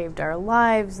 they saved our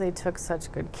lives. They took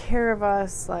such good care of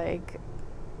us. Like,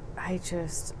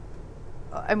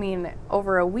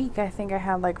 over a week, I think I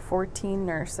had like 14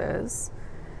 nurses.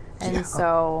 And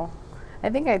so I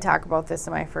think I talk about this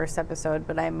in my first episode,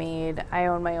 but I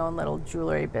own my own little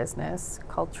jewelry business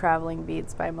called Traveling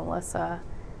Beads by Melissa.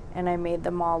 And I made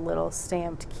them all little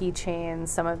stamped keychains.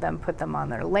 Some of them put them on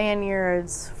their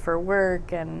lanyards for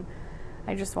work. And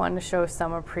I just wanted to show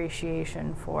some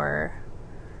appreciation for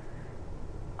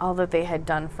all that they had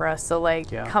done for us. So, like,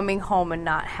 coming home and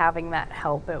not having that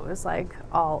help, it was, like,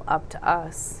 all up to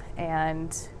us.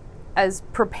 And as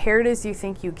prepared as you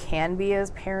think you can be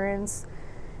as parents,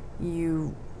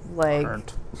 you, like,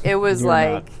 aren't. It was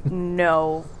like,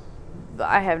 no,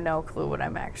 I have no clue what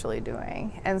I'm actually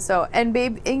doing. And so, and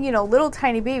little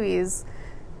tiny babies,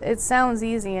 it sounds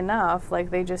easy enough.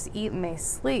 Like, they just eat and they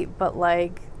sleep. But,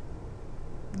 like,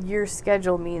 your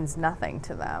schedule means nothing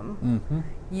to them.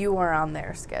 You are on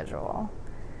their schedule.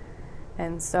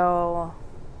 And so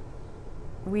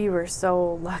we were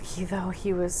so lucky, though.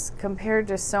 He was, compared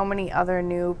to so many other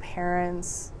new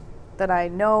parents that I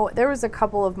know, there was a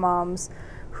couple of moms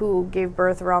who gave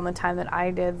birth around the time that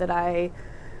I did, that I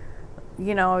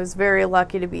was very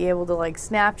lucky to be able to, like,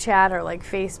 Snapchat or, like,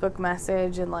 Facebook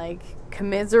message and, like,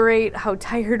 commiserate how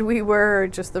tired we were, or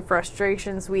just the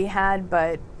frustrations we had.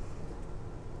 But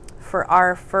for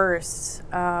our first,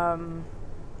 there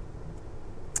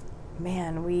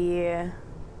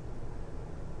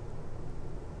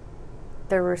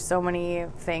were so many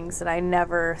things that I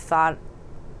never thought,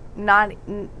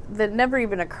 that never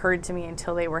even occurred to me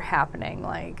until they were happening.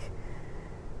 Like,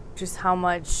 just how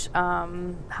much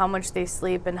they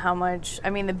sleep, and how much,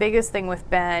 the biggest thing with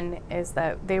Ben is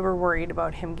that they were worried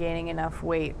about him gaining enough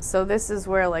weight. So this is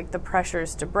where, like, the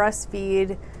pressures to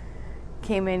breastfeed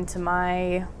came into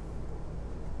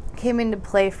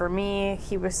play for me.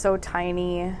 He was so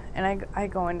tiny, and I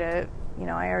go into,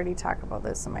 I already talked about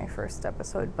this in my first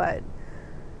episode, but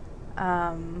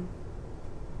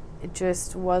it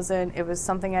just wasn't, it was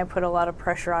something I put a lot of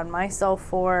pressure on myself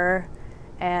for.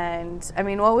 And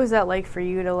what was that like for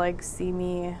you to, like, see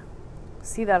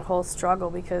that whole struggle?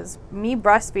 Because me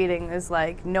breastfeeding is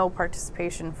like no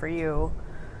participation for you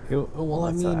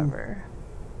whatsoever.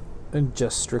 And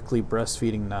just strictly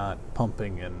breastfeeding, not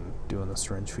pumping and doing the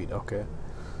syringe feed. Okay.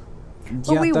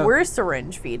 But we were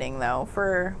syringe feeding, though,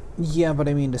 for... Yeah, but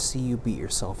to see you beat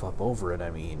yourself up over it,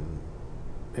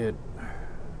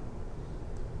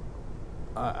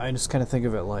 I just kind of think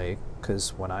of it like,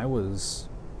 because when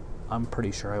I'm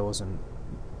pretty sure I wasn't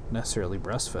necessarily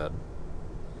breastfed.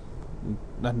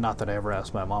 Not that I ever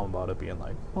asked my mom about it, being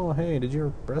like, oh, hey, did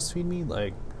you breastfeed me?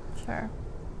 Like... Sure.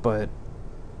 But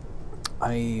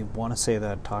I want to say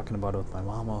that talking about it with my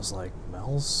mom, I was like,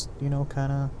 Mel's,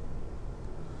 kind of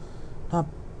not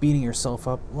beating yourself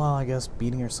up. Well, I guess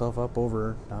beating yourself up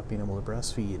over not being able to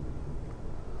breastfeed.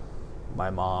 My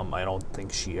mom, I don't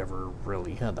think she ever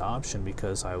really had the option,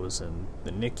 because I was in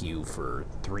the NICU for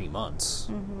 3 months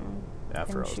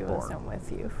after I was born. And she wasn't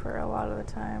with you for a lot of the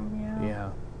time,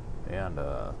 Yeah. And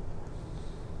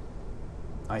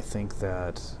I think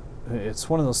that it's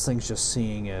one of those things, just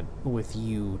seeing it with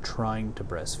you trying to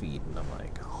breastfeed, and I'm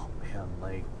like, oh man, man,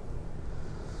 like,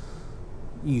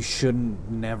 you shouldn't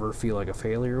never feel like a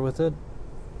failure with it.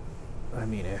 I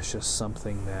mean, it's just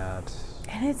something that...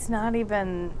 And it's not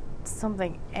even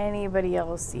something anybody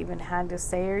else even had to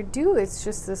say or do. It's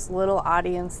just this little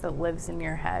audience that lives in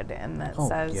your head and that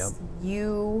says, yep.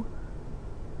 You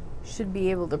should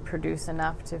be able to produce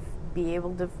enough to be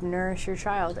able to nourish your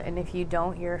child. And if you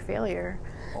don't, you're a failure.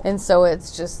 And so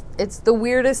it's the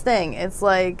weirdest thing. It's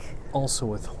like... Also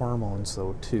with hormones,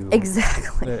 though, too.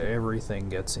 Exactly. Everything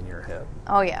gets in your head.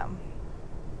 Oh, yeah.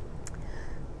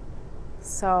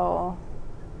 So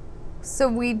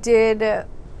we did,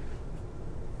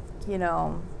 you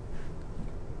know,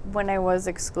 when I was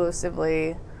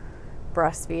exclusively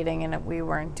breastfeeding and we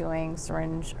weren't doing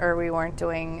we weren't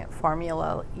doing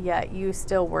formula yet, you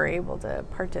still were able to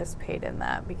participate in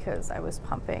that because I was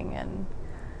pumping and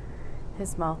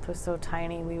his mouth was so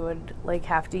tiny we would like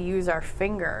have to use our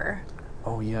finger.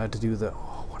 Oh yeah, to do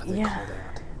what do they call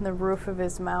that? The roof of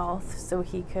his mouth so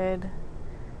he could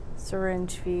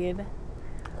syringe feed.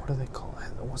 What do they call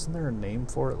it? Wasn't there a name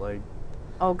for it? Like,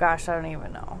 oh gosh, I don't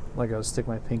even know. Like I would stick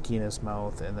my pinky in his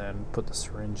mouth and then put the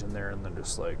syringe in there and then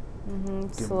just like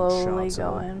slowly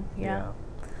going.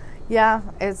 Yeah,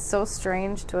 it's so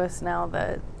strange to us now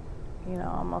that, you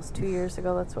know, almost 2 years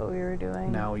ago that's what we were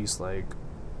doing. Now he's like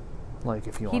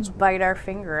if he wants... He'd bite our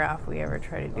finger off if we ever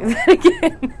try to do that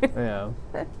again. Yeah.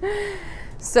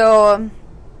 So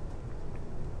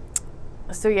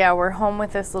yeah, we're home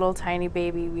with this little tiny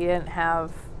baby. We didn't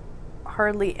have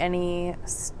hardly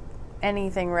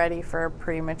anything ready for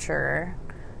premature.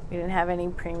 We didn't have any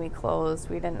preemie clothes.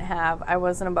 I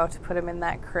wasn't about to put him in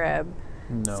that crib.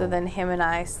 No. So then him and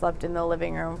I slept in the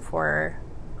living room for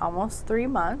almost 3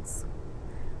 months.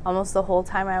 Almost the whole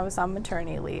time I was on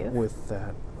maternity leave. With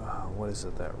that, what is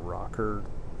it, that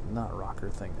not rocker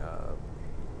thing.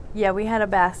 Yeah, we had a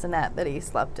bassinet that he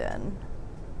slept in.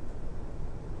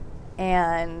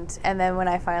 And then when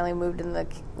I finally moved in the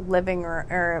living room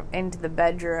or into the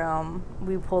bedroom,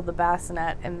 we pulled the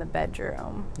bassinet in the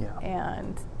bedroom. Yeah.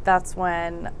 And that's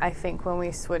when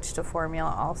we switched to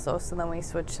formula also. So then we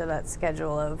switched to that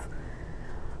schedule of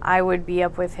I would be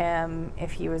up with him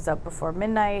if he was up before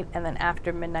midnight, and then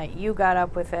after midnight you got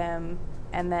up with him,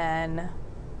 and then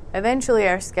eventually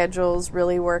our schedules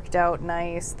really worked out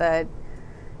nice that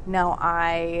now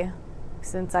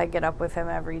since I get up with him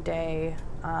every day,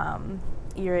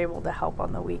 you're able to help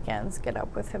on the weekends, get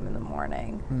up with him in the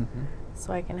morning,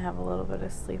 so I can have a little bit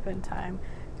of sleep-in time.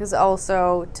 Because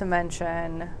also, to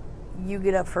mention, you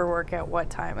get up for work at what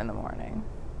time in the morning?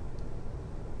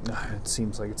 It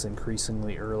seems like it's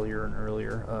increasingly earlier and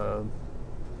earlier.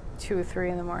 2 or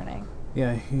 3 in the morning.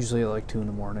 Yeah, usually like 2 in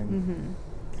the morning.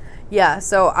 Yeah,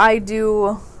 so I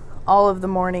do all of the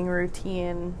morning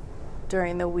routine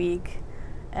during the week,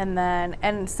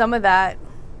 and some of that,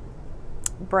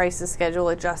 Bryce's schedule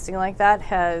adjusting like that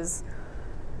has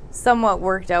somewhat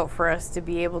worked out for us to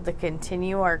be able to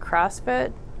continue our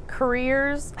CrossFit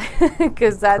careers,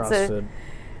 because that's CrossFit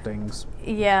things.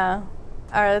 Yeah,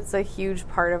 that's a huge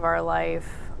part of our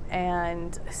life,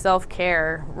 and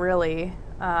self-care really,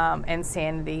 and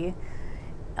sanity,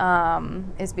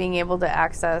 is being able to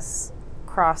access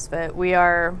CrossFit.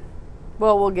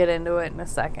 We'll get into it in a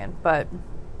second, but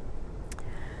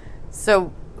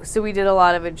so we did a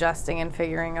lot of adjusting and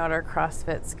figuring out our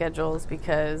CrossFit schedules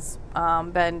because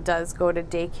Ben does go to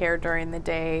daycare during the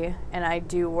day, and I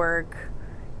do work,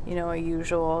 a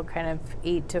usual kind of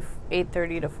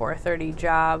 8:30 to 4:30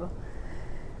 job.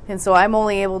 And so I'm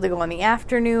only able to go in the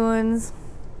afternoons.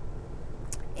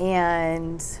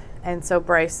 And so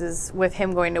Bryce is, with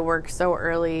him going to work so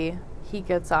early, he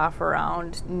gets off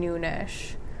around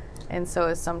noonish. And so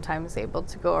is sometimes able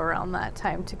to go around that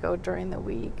time to go during the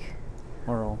week.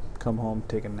 Or I'll come home,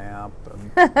 take a nap,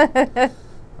 and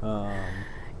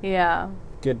yeah,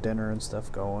 get dinner and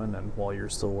stuff going, and while you're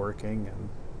still working, and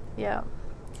yeah,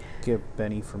 get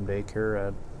Benny from daycare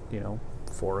at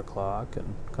 4 o'clock,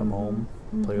 and come home,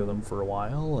 play with him for a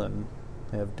while, and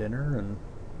have dinner,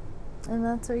 and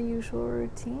that's our usual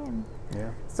routine.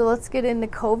 Yeah. So let's get into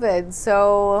COVID.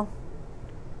 So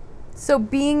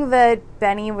being that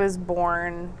Benny was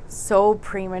born so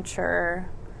premature,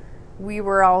 we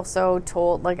were also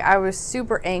told, I was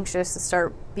super anxious to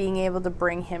start being able to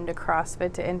bring him to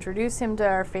CrossFit, to introduce him to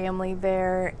our family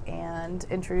there and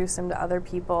introduce him to other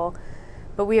people.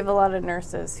 But we have a lot of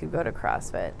nurses who go to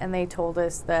CrossFit, and they told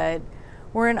us that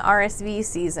we're in RSV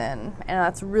season, and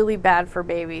that's really bad for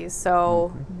babies,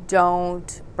 so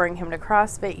don't bring him to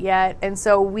CrossFit yet. And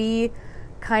so we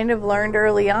kind of learned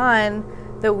early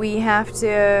on that we have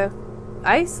to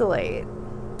isolate.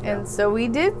 Yeah. And so we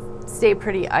did stay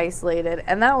pretty isolated.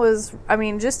 And that was, I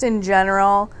mean, just in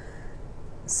general.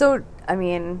 So, I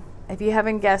mean, if you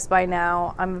haven't guessed by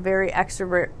now, I'm a very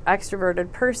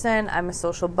extroverted person. I'm a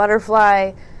social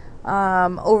butterfly.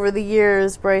 Over the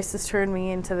years, Bryce has turned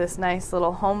me into this nice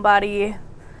little homebody.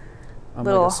 I'm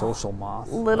like a social moth.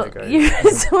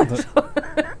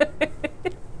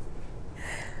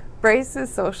 Bryce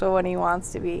is social when he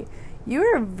wants to be. You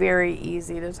are very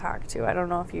easy to talk to. I don't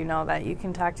know if you know that. You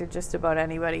can talk to just about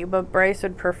anybody, but Bryce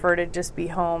would prefer to just be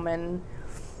home and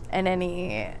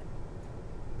any,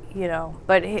 you know,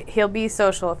 but he'll be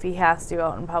social if he has to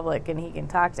out in public, and he can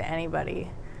talk to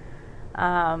anybody.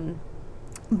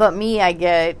 But me,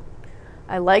 I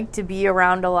like to be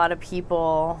around a lot of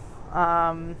people,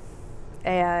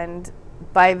 and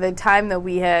by the time that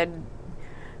we had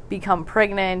become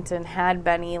pregnant and had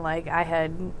Benny, like, I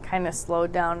had kind of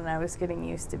slowed down and I was getting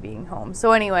used to being home.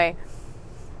 So anyway,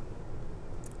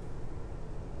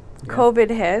 COVID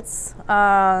hits.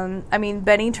 I mean,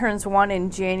 Benny turns 1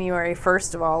 in January,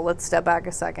 first of all. Let's step back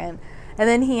a second. And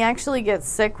then he actually gets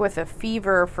sick with a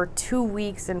fever for 2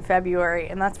 weeks in February,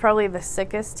 and that's probably the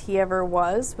sickest he ever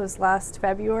was last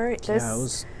February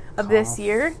this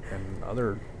year. And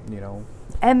other, you know.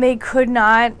 And they could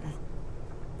not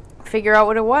figure out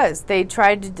what it was. They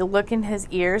tried to look in his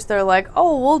ears. They're like,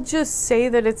 oh, we'll just say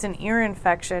that it's an ear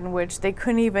infection, which they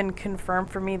couldn't even confirm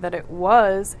for me that it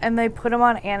was. And they put him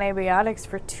on antibiotics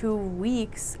for 2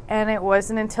 weeks, and it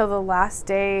wasn't until the last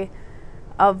day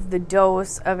of the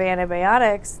dose of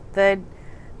antibiotics that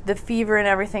the fever and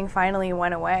everything finally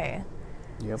went away.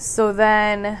 Yep. So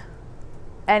then,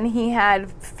 and he had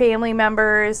family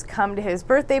members come to his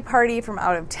birthday party from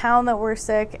out of town that were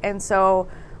sick, and so,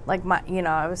 like,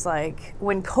 I was like,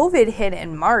 when COVID hit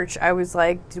in March, I was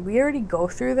like, did we already go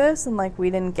through this? And, like, we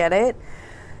didn't get it.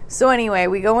 So anyway,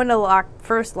 we go into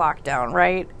first lockdown,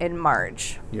 right, in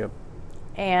March. Yep.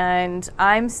 And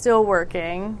I'm still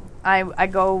working. I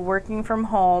go working from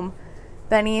home.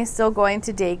 Benny is still going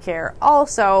to daycare.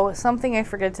 Also, something I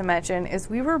forget to mention is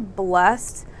we were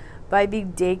blessed by the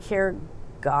daycare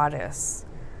goddess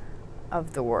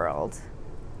of the world.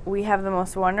 We have the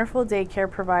most wonderful daycare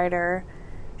provider.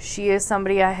 She is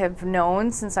somebody I have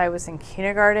known since I was in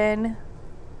kindergarten.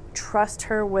 Trust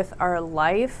her with our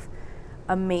life.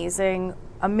 Amazing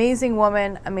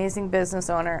woman, amazing business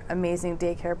owner, amazing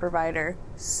daycare provider.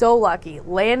 So lucky.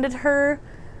 Landed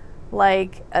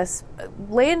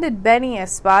Benny a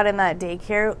spot in that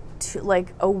daycare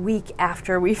like a week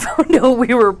after we found out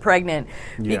we were pregnant.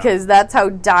 Yeah. Because that's how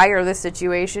dire the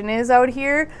situation is out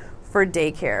here for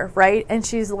daycare, right? And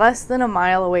she's less than a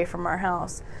mile away from our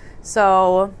house.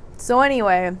 So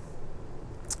anyway,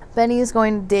 Benny's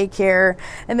going to daycare,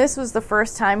 and this was the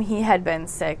first time he had been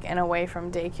sick and away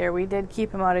from daycare. We did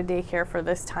keep him out of daycare for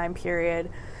this time period.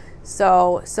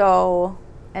 So,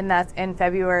 and that's in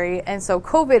February. And so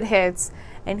COVID hits,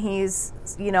 and he's,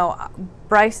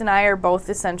 Bryce and I are both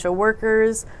essential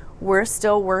workers. We're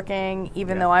still working,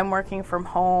 even though I'm working from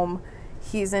home.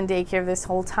 He's in daycare this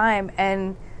whole time.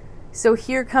 And so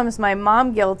here comes my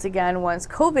mom guilt again once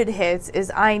COVID hits, is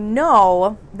I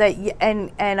know that,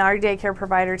 and our daycare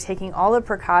provider taking all the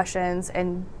precautions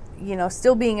and,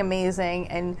 still being amazing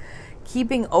and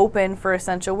keeping open for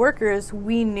essential workers,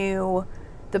 we knew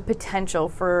the potential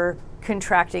for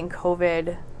contracting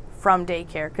COVID from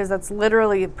daycare, because that's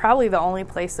literally probably the only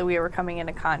place that we were coming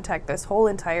into contact this whole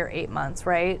entire 8 months,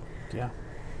 right? Yeah.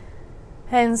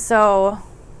 And so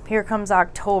here comes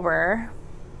October.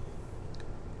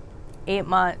 8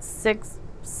 months,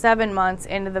 7 months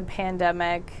into the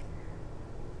pandemic,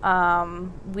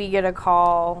 we get a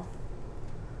call.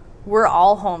 We're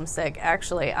all homesick,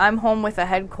 actually. I'm home with a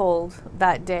head cold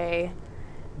that day.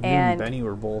 You and Benny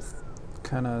were both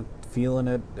kind of feeling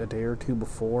it a day or two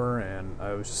before, and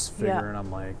I was just figuring,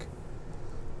 I'm like,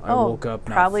 I woke up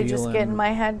not probably feeling, just getting my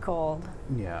head cold.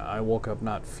 Yeah, I woke up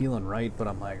not feeling right, but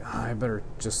I'm like, I better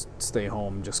just stay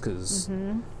home just because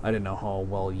I didn't know how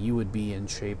well you would be in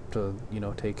shape to,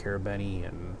 take care of Benny.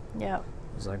 And I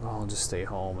was like, I'll just stay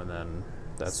home. And then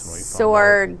that's when we found out. So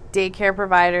our daycare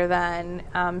provider then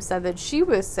said that she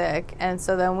was sick. And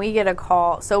so then we get a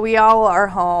call. So we all are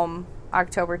home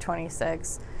October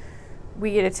 26th.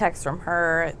 We get a text from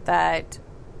her that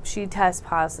she tests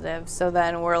positive. So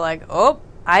then we're like,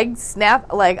 I snap,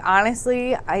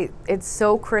 honestly, it's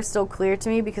so crystal clear to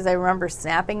me because I remember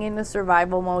snapping into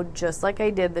survival mode just like I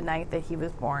did the night that he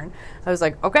was born. I was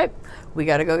like, okay, we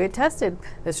got to go get tested.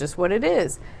 That's just what it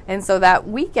is. And so that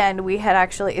weekend we had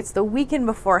it's the weekend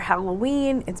before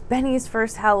Halloween. It's Benny's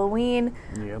first Halloween.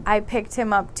 Yep. I picked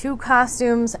him up 2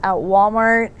 costumes at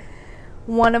Walmart.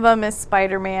 One of them is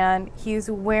Spider-Man. He's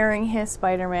wearing his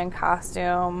Spider-Man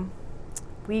costume.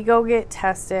 We go get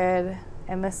tested,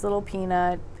 and this little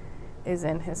peanut is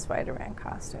in his Spider-Man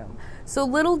costume. So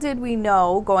little did we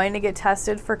know, going to get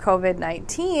tested for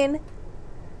COVID-19,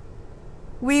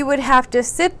 we would have to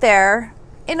sit there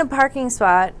in a parking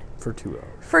spot For 2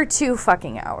 hours. for 2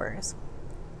 fucking hours.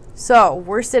 So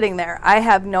we're sitting there. I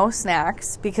have no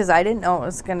snacks because I didn't know it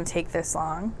was going to take this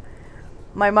long.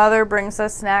 My mother brings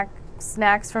us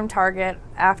snacks from Target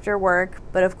after work,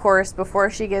 but of course, before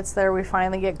she gets there, we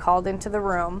finally get called into the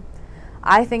room.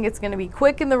 I think it's going to be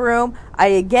quick in the room. I,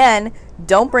 again,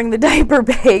 don't bring the diaper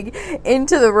bag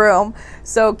into the room.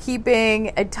 So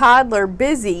keeping a toddler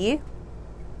busy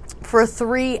for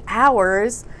 3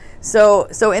 hours. So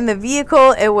in the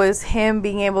vehicle, it was him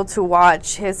being able to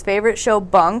watch his favorite show,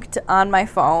 Bunked, on my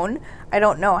phone. I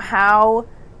don't know how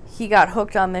he got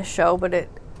hooked on this show, but it,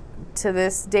 to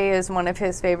this day, is one of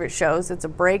his favorite shows. It's a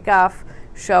break-off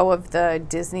show of the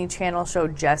Disney Channel show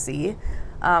Jessie.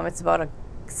 It's about a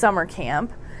summer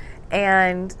camp.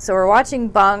 And so we're watching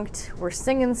Bunked. We're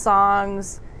singing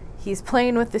songs. He's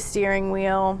playing with the steering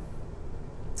wheel.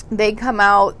 They come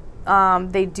out.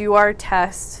 They do our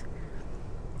test.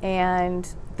 And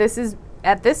this is,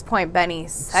 at this point,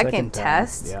 Benny's second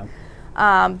test.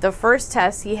 Yeah. The first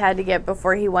test he had to get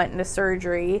before he went into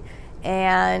surgery,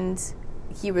 and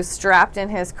he was strapped in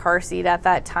his car seat at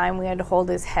that time. We had to hold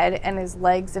his head and his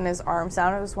legs and his arms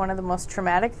down. It was one of the most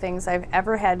traumatic things I've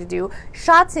ever had to do.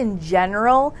 Shots in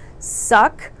general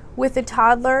suck with a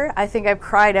toddler. I think I've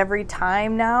cried every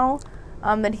time now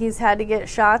that he's had to get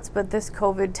shots, but this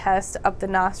COVID test up the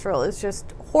nostril is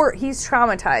just he's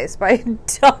traumatized by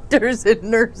doctors and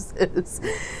nurses.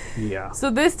 Yeah.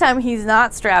 So this time he's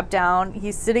not strapped down.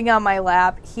 He's sitting on my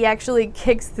lap. He actually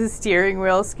kicks the steering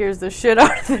wheel, scares the shit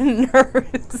out of the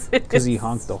nurses. Because he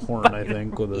honked the horn, I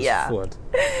think, with his foot.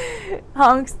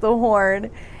 Honks the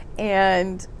horn.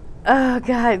 And, oh,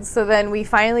 God. So then we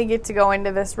finally get to go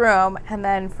into this room. And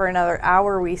then for another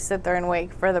hour, we sit there and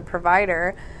wait for the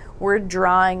provider. We're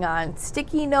drawing on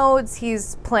sticky notes.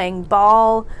 He's playing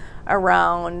ball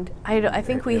around. I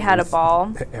think we had a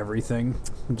ball. Everything.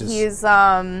 He's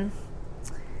So,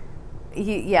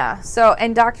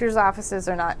 and doctors' offices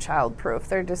are not childproof.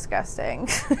 They're disgusting.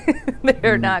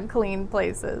 They're not clean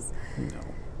places. No.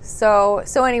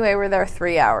 So anyway, we're there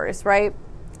 3 hours, right?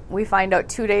 We find out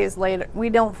 2 days later. We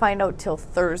don't find out till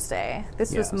Thursday.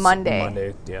 This was Monday.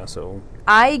 Monday, yeah, so.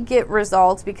 I get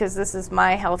results because this is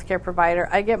my healthcare provider.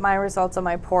 I get my results on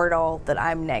my portal that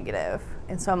I'm negative.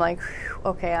 And so I'm like,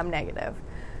 okay, I'm negative.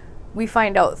 We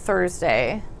find out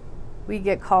Thursday. We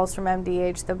get calls from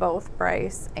MDH that both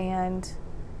Bryce and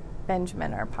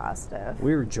Benjamin are positive.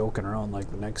 We were joking around like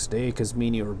the next day because me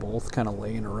and you were both kind of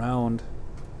laying around.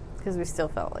 Because we still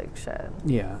felt like shit.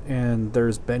 Yeah, and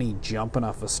there's Benny jumping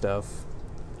off of stuff.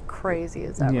 Crazy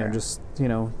as ever. Yeah, just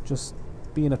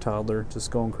being a toddler,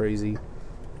 just going crazy.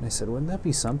 And I said, wouldn't that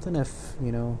be something if,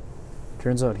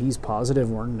 turns out he's positive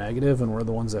and we're negative and we're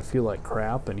the ones that feel like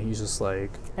crap, and he's just like...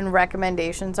 And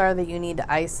recommendations are that you need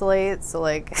to isolate, so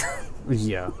like...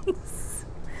 Yeah.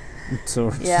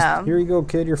 So yeah. Here you go,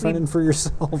 kid, you're fending for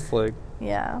yourself. Like.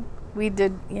 Yeah, we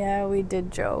did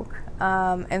joke.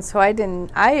 And so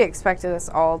I expected us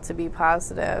all to be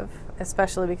positive,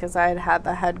 especially because I had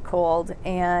the head cold.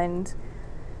 And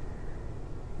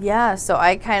yeah, so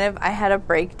I had a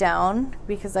breakdown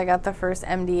because I got the first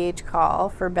MDH call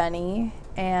for Benny,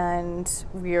 and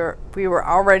we were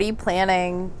already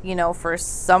planning, for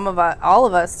all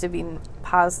of us to be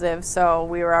positive. So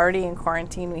we were already in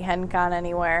quarantine. We hadn't gone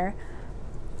anywhere.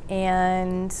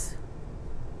 And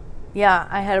yeah,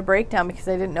 I had a breakdown because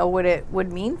I didn't know what it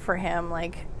would mean for him.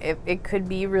 Like, it could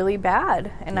be really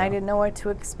bad, and I didn't know what to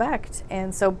expect.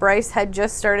 And so Bryce had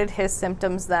just started his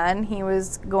symptoms then. He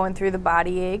was going through the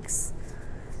body aches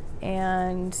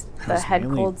and the head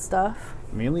cold stuff.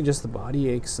 Mainly just the body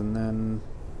aches and then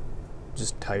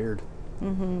just tired.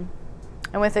 Mm-hmm.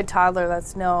 And with a toddler,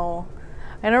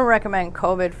 I don't recommend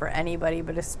COVID for anybody,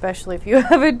 but especially if you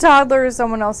have a toddler or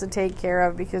someone else to take care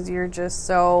of, because you're just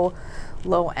so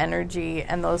low energy,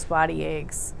 and those body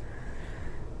aches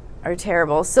are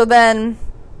terrible. So then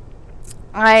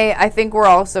I think we're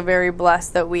also very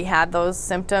blessed that we had those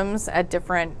symptoms at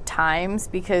different times,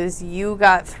 because you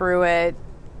got through it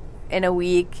in a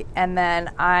week, and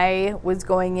then I was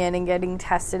going in and getting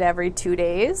tested every 2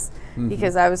 days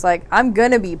because I was like, I'm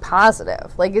going to be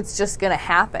positive. Like, it's just going to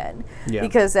happen. Yeah.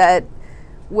 Because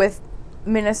with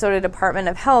Minnesota Department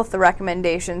of Health, the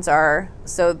recommendations are,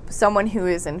 so someone who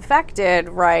is infected,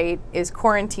 right, is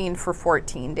quarantined for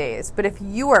 14 days. But if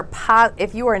you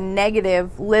are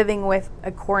negative living with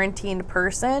a quarantined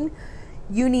person,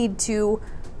 you need to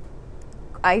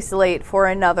isolate for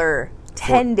another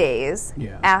 10 days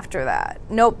after that.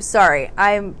 Nope, sorry.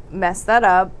 I messed that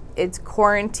up. It's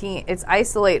quarantine. It's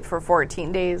isolate for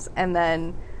 14 days and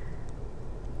then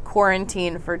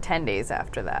quarantine for 10 days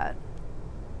after that.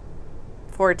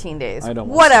 14 days.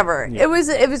 Whatever. Yeah. It was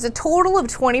a total of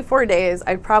 24 days.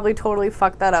 I'd probably totally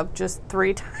fucked that up just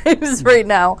 3 times right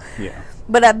now. Yeah.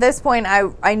 But at this point,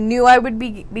 I knew I would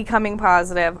be becoming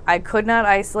positive. I could not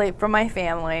isolate from my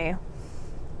family.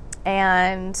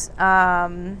 And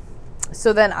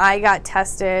so then I got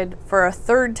tested for a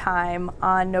 3rd time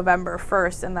on November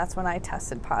 1st, and that's when I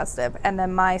tested positive. And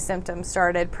then my symptoms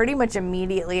started pretty much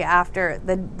immediately after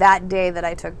that day that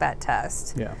I took that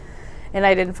test. Yeah. And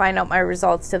I didn't find out my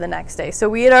results till the next day. So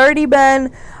we had already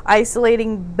been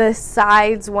isolating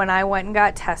besides when I went and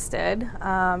got tested.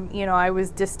 I was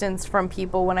distanced from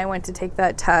people when I went to take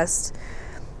that test.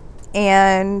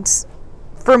 And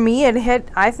for me, it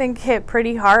hit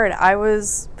pretty hard. I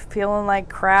was feeling like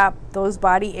crap. Those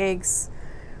body aches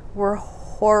were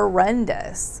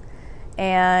horrendous.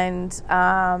 And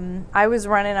I was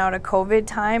running out of COVID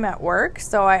time at work,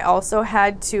 so I also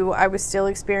I was still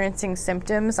experiencing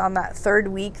symptoms on that 3rd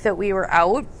week that we were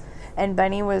out, and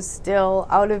Benny was still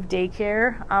out of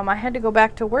daycare. I had to go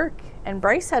back to work, and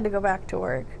Bryce had to go back to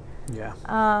work. Yeah.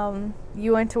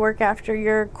 You went to work after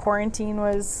your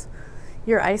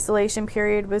isolation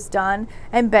period was done,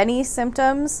 and Benny's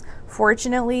symptoms,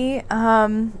 fortunately,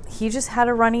 he just had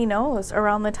a runny nose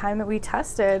around the time that we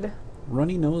tested.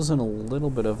 Runny nose and a little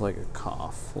bit of like a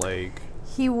cough, like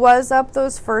he was up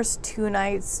those first 2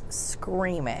 nights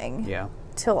screaming. Yeah.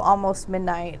 Till almost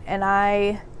midnight,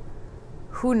 and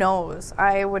who knows?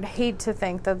 I would hate to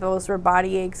think that those were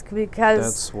body aches because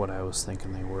that's what I was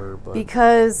thinking they were, but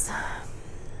because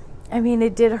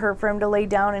it did hurt for him to lay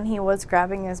down, and he was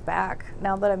grabbing his back.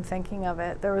 Now that I'm thinking of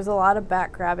it, there was a lot of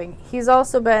back grabbing. He's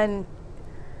also been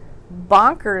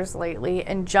bonkers lately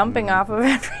and jumping off of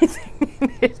everything and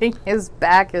hitting his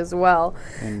back as well.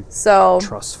 And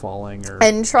truss falling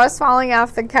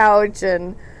off the couch,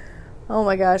 and oh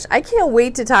my gosh, I can't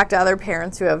wait to talk to other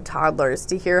parents who have toddlers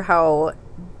to hear how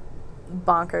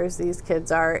bonkers these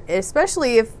kids are,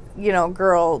 especially if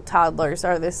girl toddlers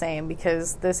are the same,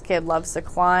 because this kid loves to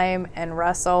climb and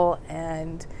wrestle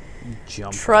and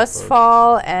jump, truss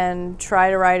fall and try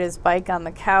to ride his bike on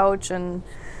the couch. And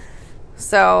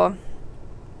so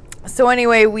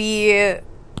anyway,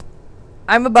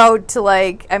 I'm about to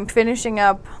I'm finishing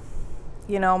up,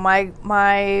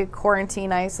 my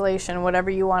quarantine isolation, whatever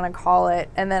you want to call it.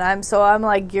 And then I'm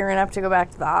gearing up to go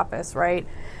back to the office, right?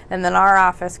 And then our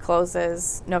office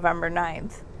closes November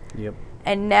 9th. Yep.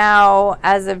 And now,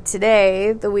 as of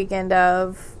today, the weekend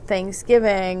of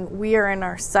Thanksgiving, we are in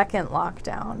our 2nd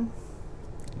lockdown.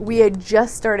 We had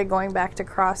just started going back to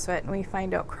CrossFit, and we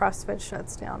find out CrossFit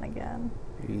shuts down again.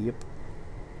 Yep.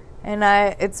 And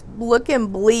it's looking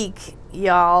bleak,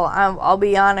 y'all. I'll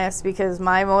be honest, because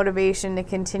my motivation to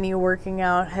continue working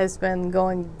out has been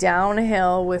going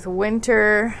downhill with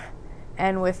winter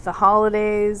and with the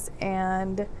holidays,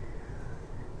 and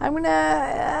I'm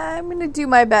gonna do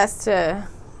my best to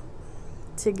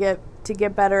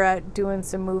get better at doing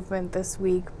some movement this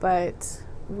week, but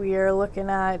we are looking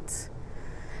at,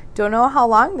 don't know how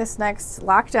long this next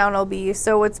lockdown will be.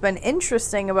 So what's been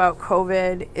interesting about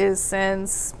COVID is,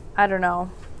 since, I don't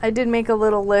know, I did make a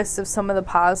little list of some of the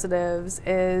positives,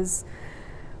 is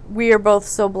we are both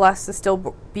so blessed to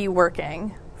still be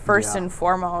working, first and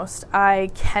foremost. I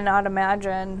cannot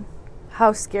imagine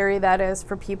how scary that is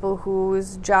for people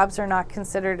whose jobs are not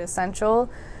considered essential,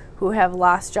 who have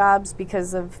lost jobs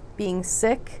because of being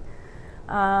sick.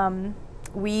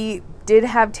 We did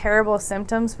have terrible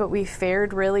symptoms, but we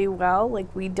fared really well.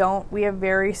 We have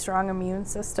very strong immune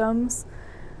systems.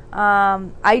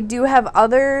 I do have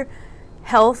other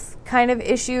health kind of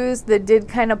issues that did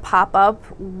kind of pop up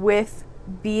with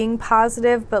being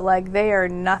positive, but they are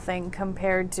nothing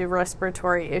compared to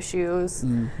respiratory issues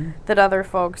that other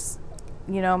folks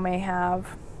may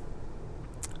have.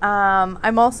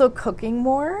 I'm also cooking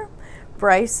more.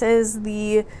 Bryce is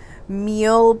the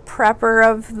meal prepper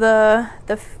of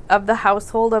the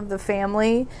household, of the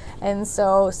family, and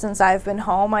so since I've been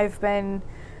home, I've been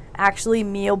actually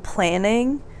meal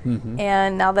planning.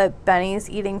 And now that Benny's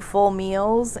eating full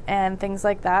meals and things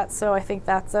like that, so I think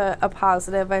that's a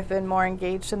positive. I've been more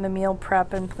engaged in the meal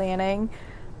prep and planning.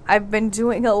 I've been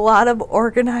doing a lot of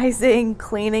organizing,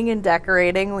 cleaning, and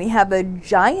decorating. We have a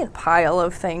giant pile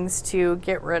of things to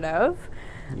get rid of.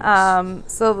 Yes.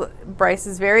 So Bryce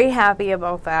is very happy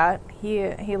about that.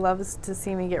 He loves to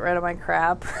see me get rid of my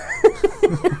crap.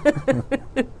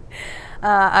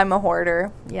 I'm a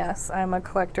hoarder. Yes, I'm a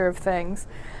collector of things.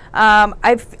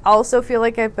 Also feel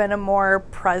like I've been a more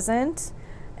present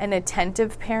and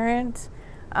attentive parent.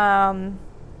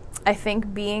 I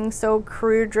think being so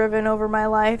career driven over my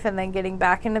life and then getting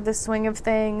back into the swing of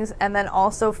things and then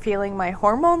also feeling my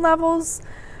hormone levels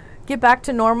get back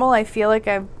to normal. I feel like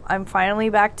I'm finally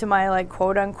back to my like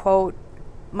quote unquote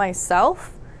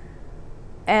myself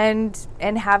and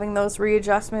having those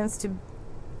readjustments to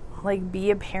like be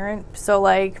a parent. So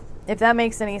like if that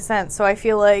makes any sense. So I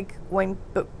feel like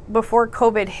before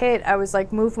COVID hit, I was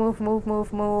like move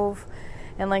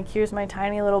and like here's my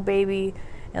tiny little baby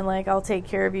and like I'll take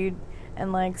care of you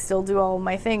and like still do all of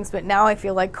my things. But now I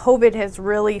feel like COVID has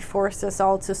really forced us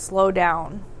all to slow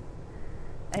down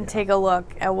and take a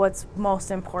look at what's most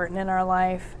important in our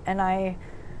life. And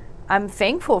I'm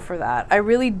thankful for that. I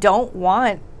really don't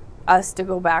want us to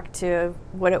go back to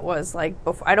what it was like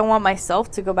before. I don't want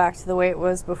myself to go back to the way it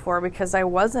was before because I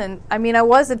was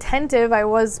attentive, I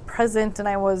was present, and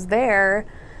I was there.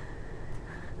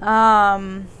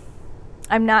 I'm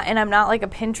not like a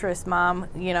Pinterest mom,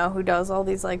 you know, who does all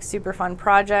these like super fun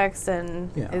projects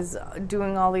and is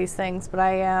doing all these things, but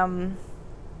I'm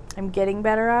getting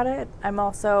better at it. I'm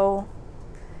also,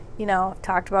 you know,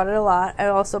 talked about it a lot. I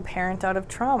also parent out of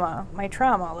my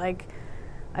trauma. Like,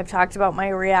 I've talked about my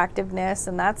reactiveness,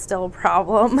 and that's still a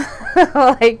problem.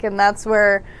 And that's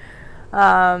where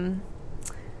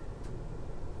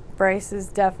Bryce is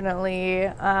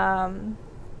definitely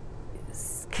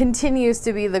continues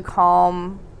to be the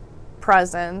calm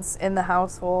presence in the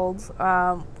household,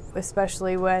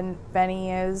 especially when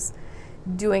Benny is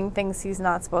doing things he's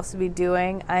not supposed to be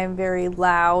doing. I am very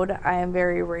loud. I am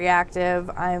very reactive.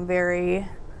 I am very...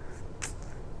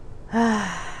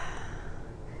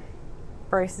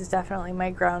 Bryce is definitely my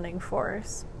grounding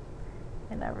force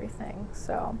and everything.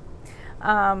 So,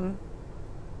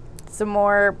 some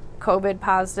more COVID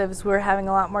positives. We're having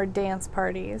a lot more dance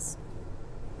parties.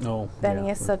 Oh, Benny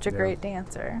is such a great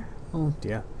dancer. Oh,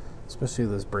 yeah. Especially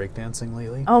this breakdancing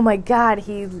lately. Oh my God,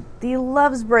 he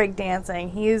loves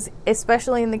breakdancing. He's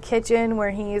especially in the kitchen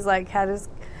where he's like got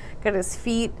his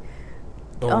feet.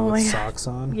 Oh with socks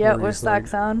on. Yep, with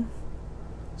socks on.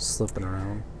 Slipping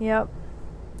around. Yep.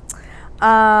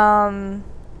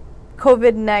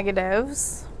 COVID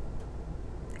negatives.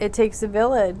 It takes a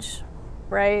village,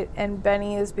 right? And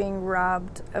Benny is being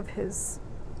robbed of his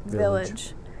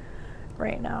village.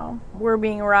 Right now. We're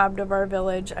being robbed of our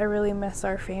village. I really miss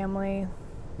our family.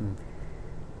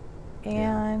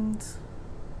 And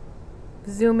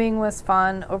Zooming was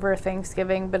fun over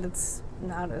Thanksgiving, but it's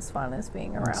not as fun as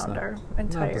being around our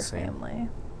entire family.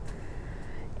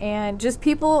 And just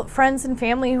friends and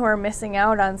family who are missing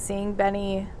out on seeing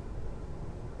Benny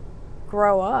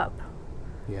grow up.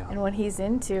 Yeah. And what he's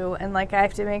into. And like I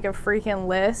have to make a freaking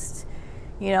list.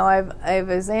 You know, I have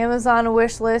his Amazon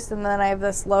wish list, and then I have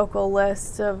this local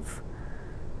list of,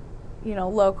 you know,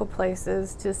 local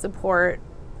places to support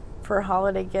for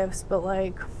holiday gifts. But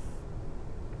like,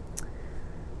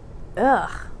 ugh.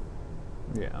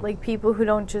 Yeah. Like people who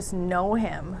don't just know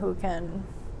him, who can,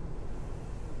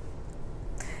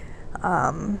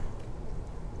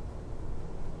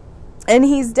 and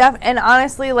and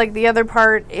honestly, like the other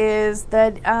part is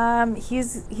that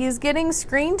he's getting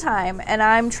screen time, and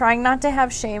I'm trying not to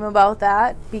have shame about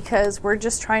that because we're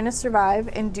just trying to survive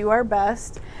and do our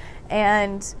best.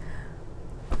 And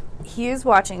he is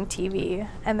watching TV,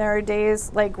 and there are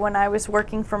days like when I was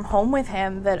working from home with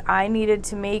him that I needed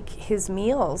to make his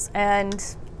meals, and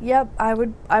yep, I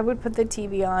would put the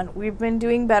TV on. We've been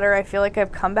doing better. I feel like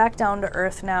I've come back down to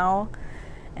earth now.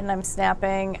 And I'm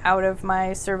snapping out of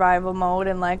my survival mode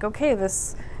and like, okay,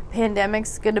 this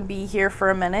pandemic's going to be here for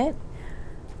a minute.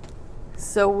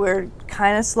 So we're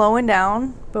kind of slowing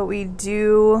down, but we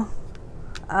do,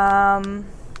 you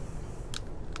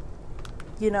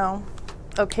know,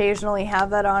 occasionally have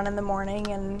that on in the morning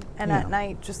and at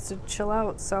night just to chill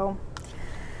out. So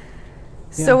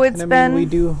it's been... we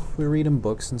read him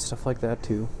books and stuff like that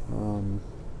too.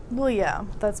 Well, yeah,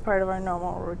 that's part of our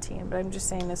normal routine, but I'm just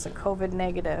saying as a COVID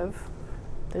negative,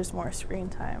 there's more screen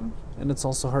time. And it's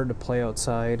also hard to play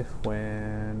outside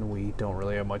when we don't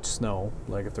really have much snow.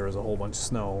 Like if there was a whole bunch of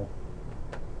snow,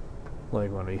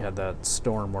 like when we had that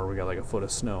storm where we got like a foot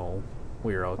of snow,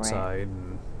 we were outside.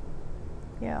 And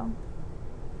yeah.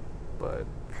 But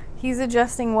he's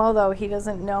adjusting well, though. He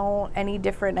doesn't know any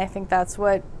different. I think that's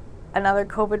what another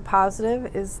COVID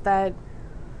positive is, that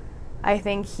I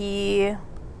think he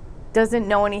doesn't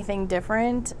know anything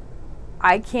different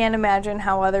I can't imagine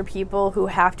how other people who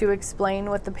have to explain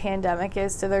what the pandemic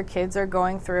is to their kids are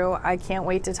going through. I can't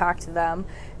wait to talk to them,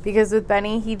 because with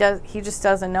Benny, he just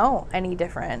doesn't know any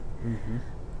different. Mm-hmm.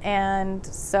 And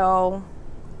so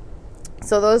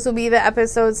those will be the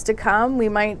episodes to come. We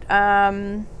might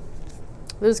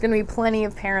there's going to be plenty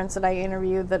of parents that I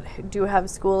interview that do have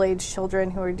school-age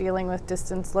children who are dealing with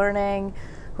distance learning,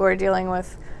 who are dealing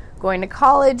with going to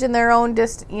college in their own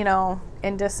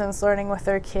in distance learning with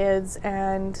their kids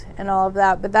and all of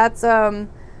that. But that's I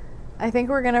think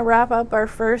we're going to wrap up our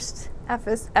first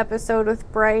episode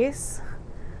with Bryce.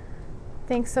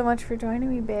 Thanks so much for joining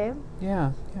me, babe.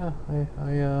 Yeah.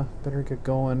 I better get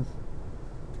going.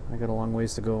 I got a long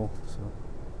ways to go, so.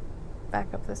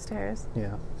 Back up the stairs.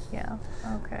 Yeah.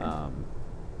 Okay. Yeah,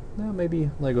 maybe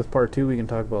like with part 2 we can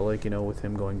talk about with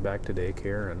him going back to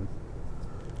daycare and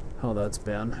how that's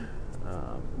been.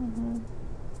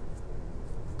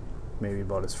 Maybe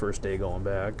about his first day going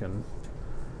back and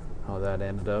how that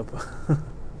ended up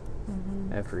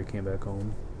after he came back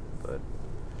home. But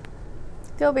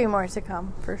there'll be more to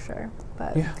come for sure.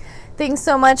 But yeah. Thanks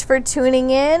so much for tuning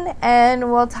in,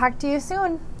 and we'll talk to you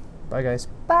soon. Bye, guys.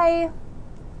 Bye.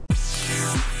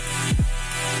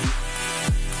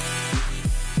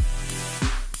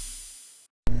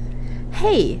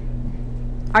 Hey,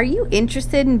 are you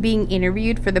interested in being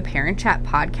interviewed for the Parent Chat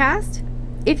podcast?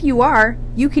 If you are,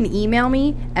 you can email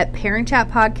me at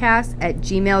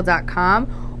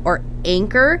parentchatpodcast@gmail.com or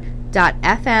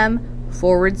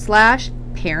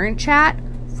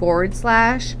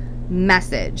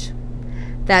anchor.fm/parentchat/message.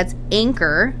 That's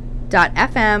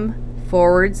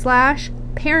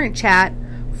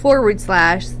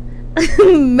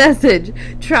anchor.fm/parentchat/message.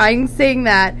 Trying saying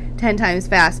that 10 times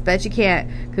fast. Bet you can't,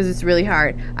 because it's really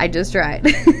hard. I just tried.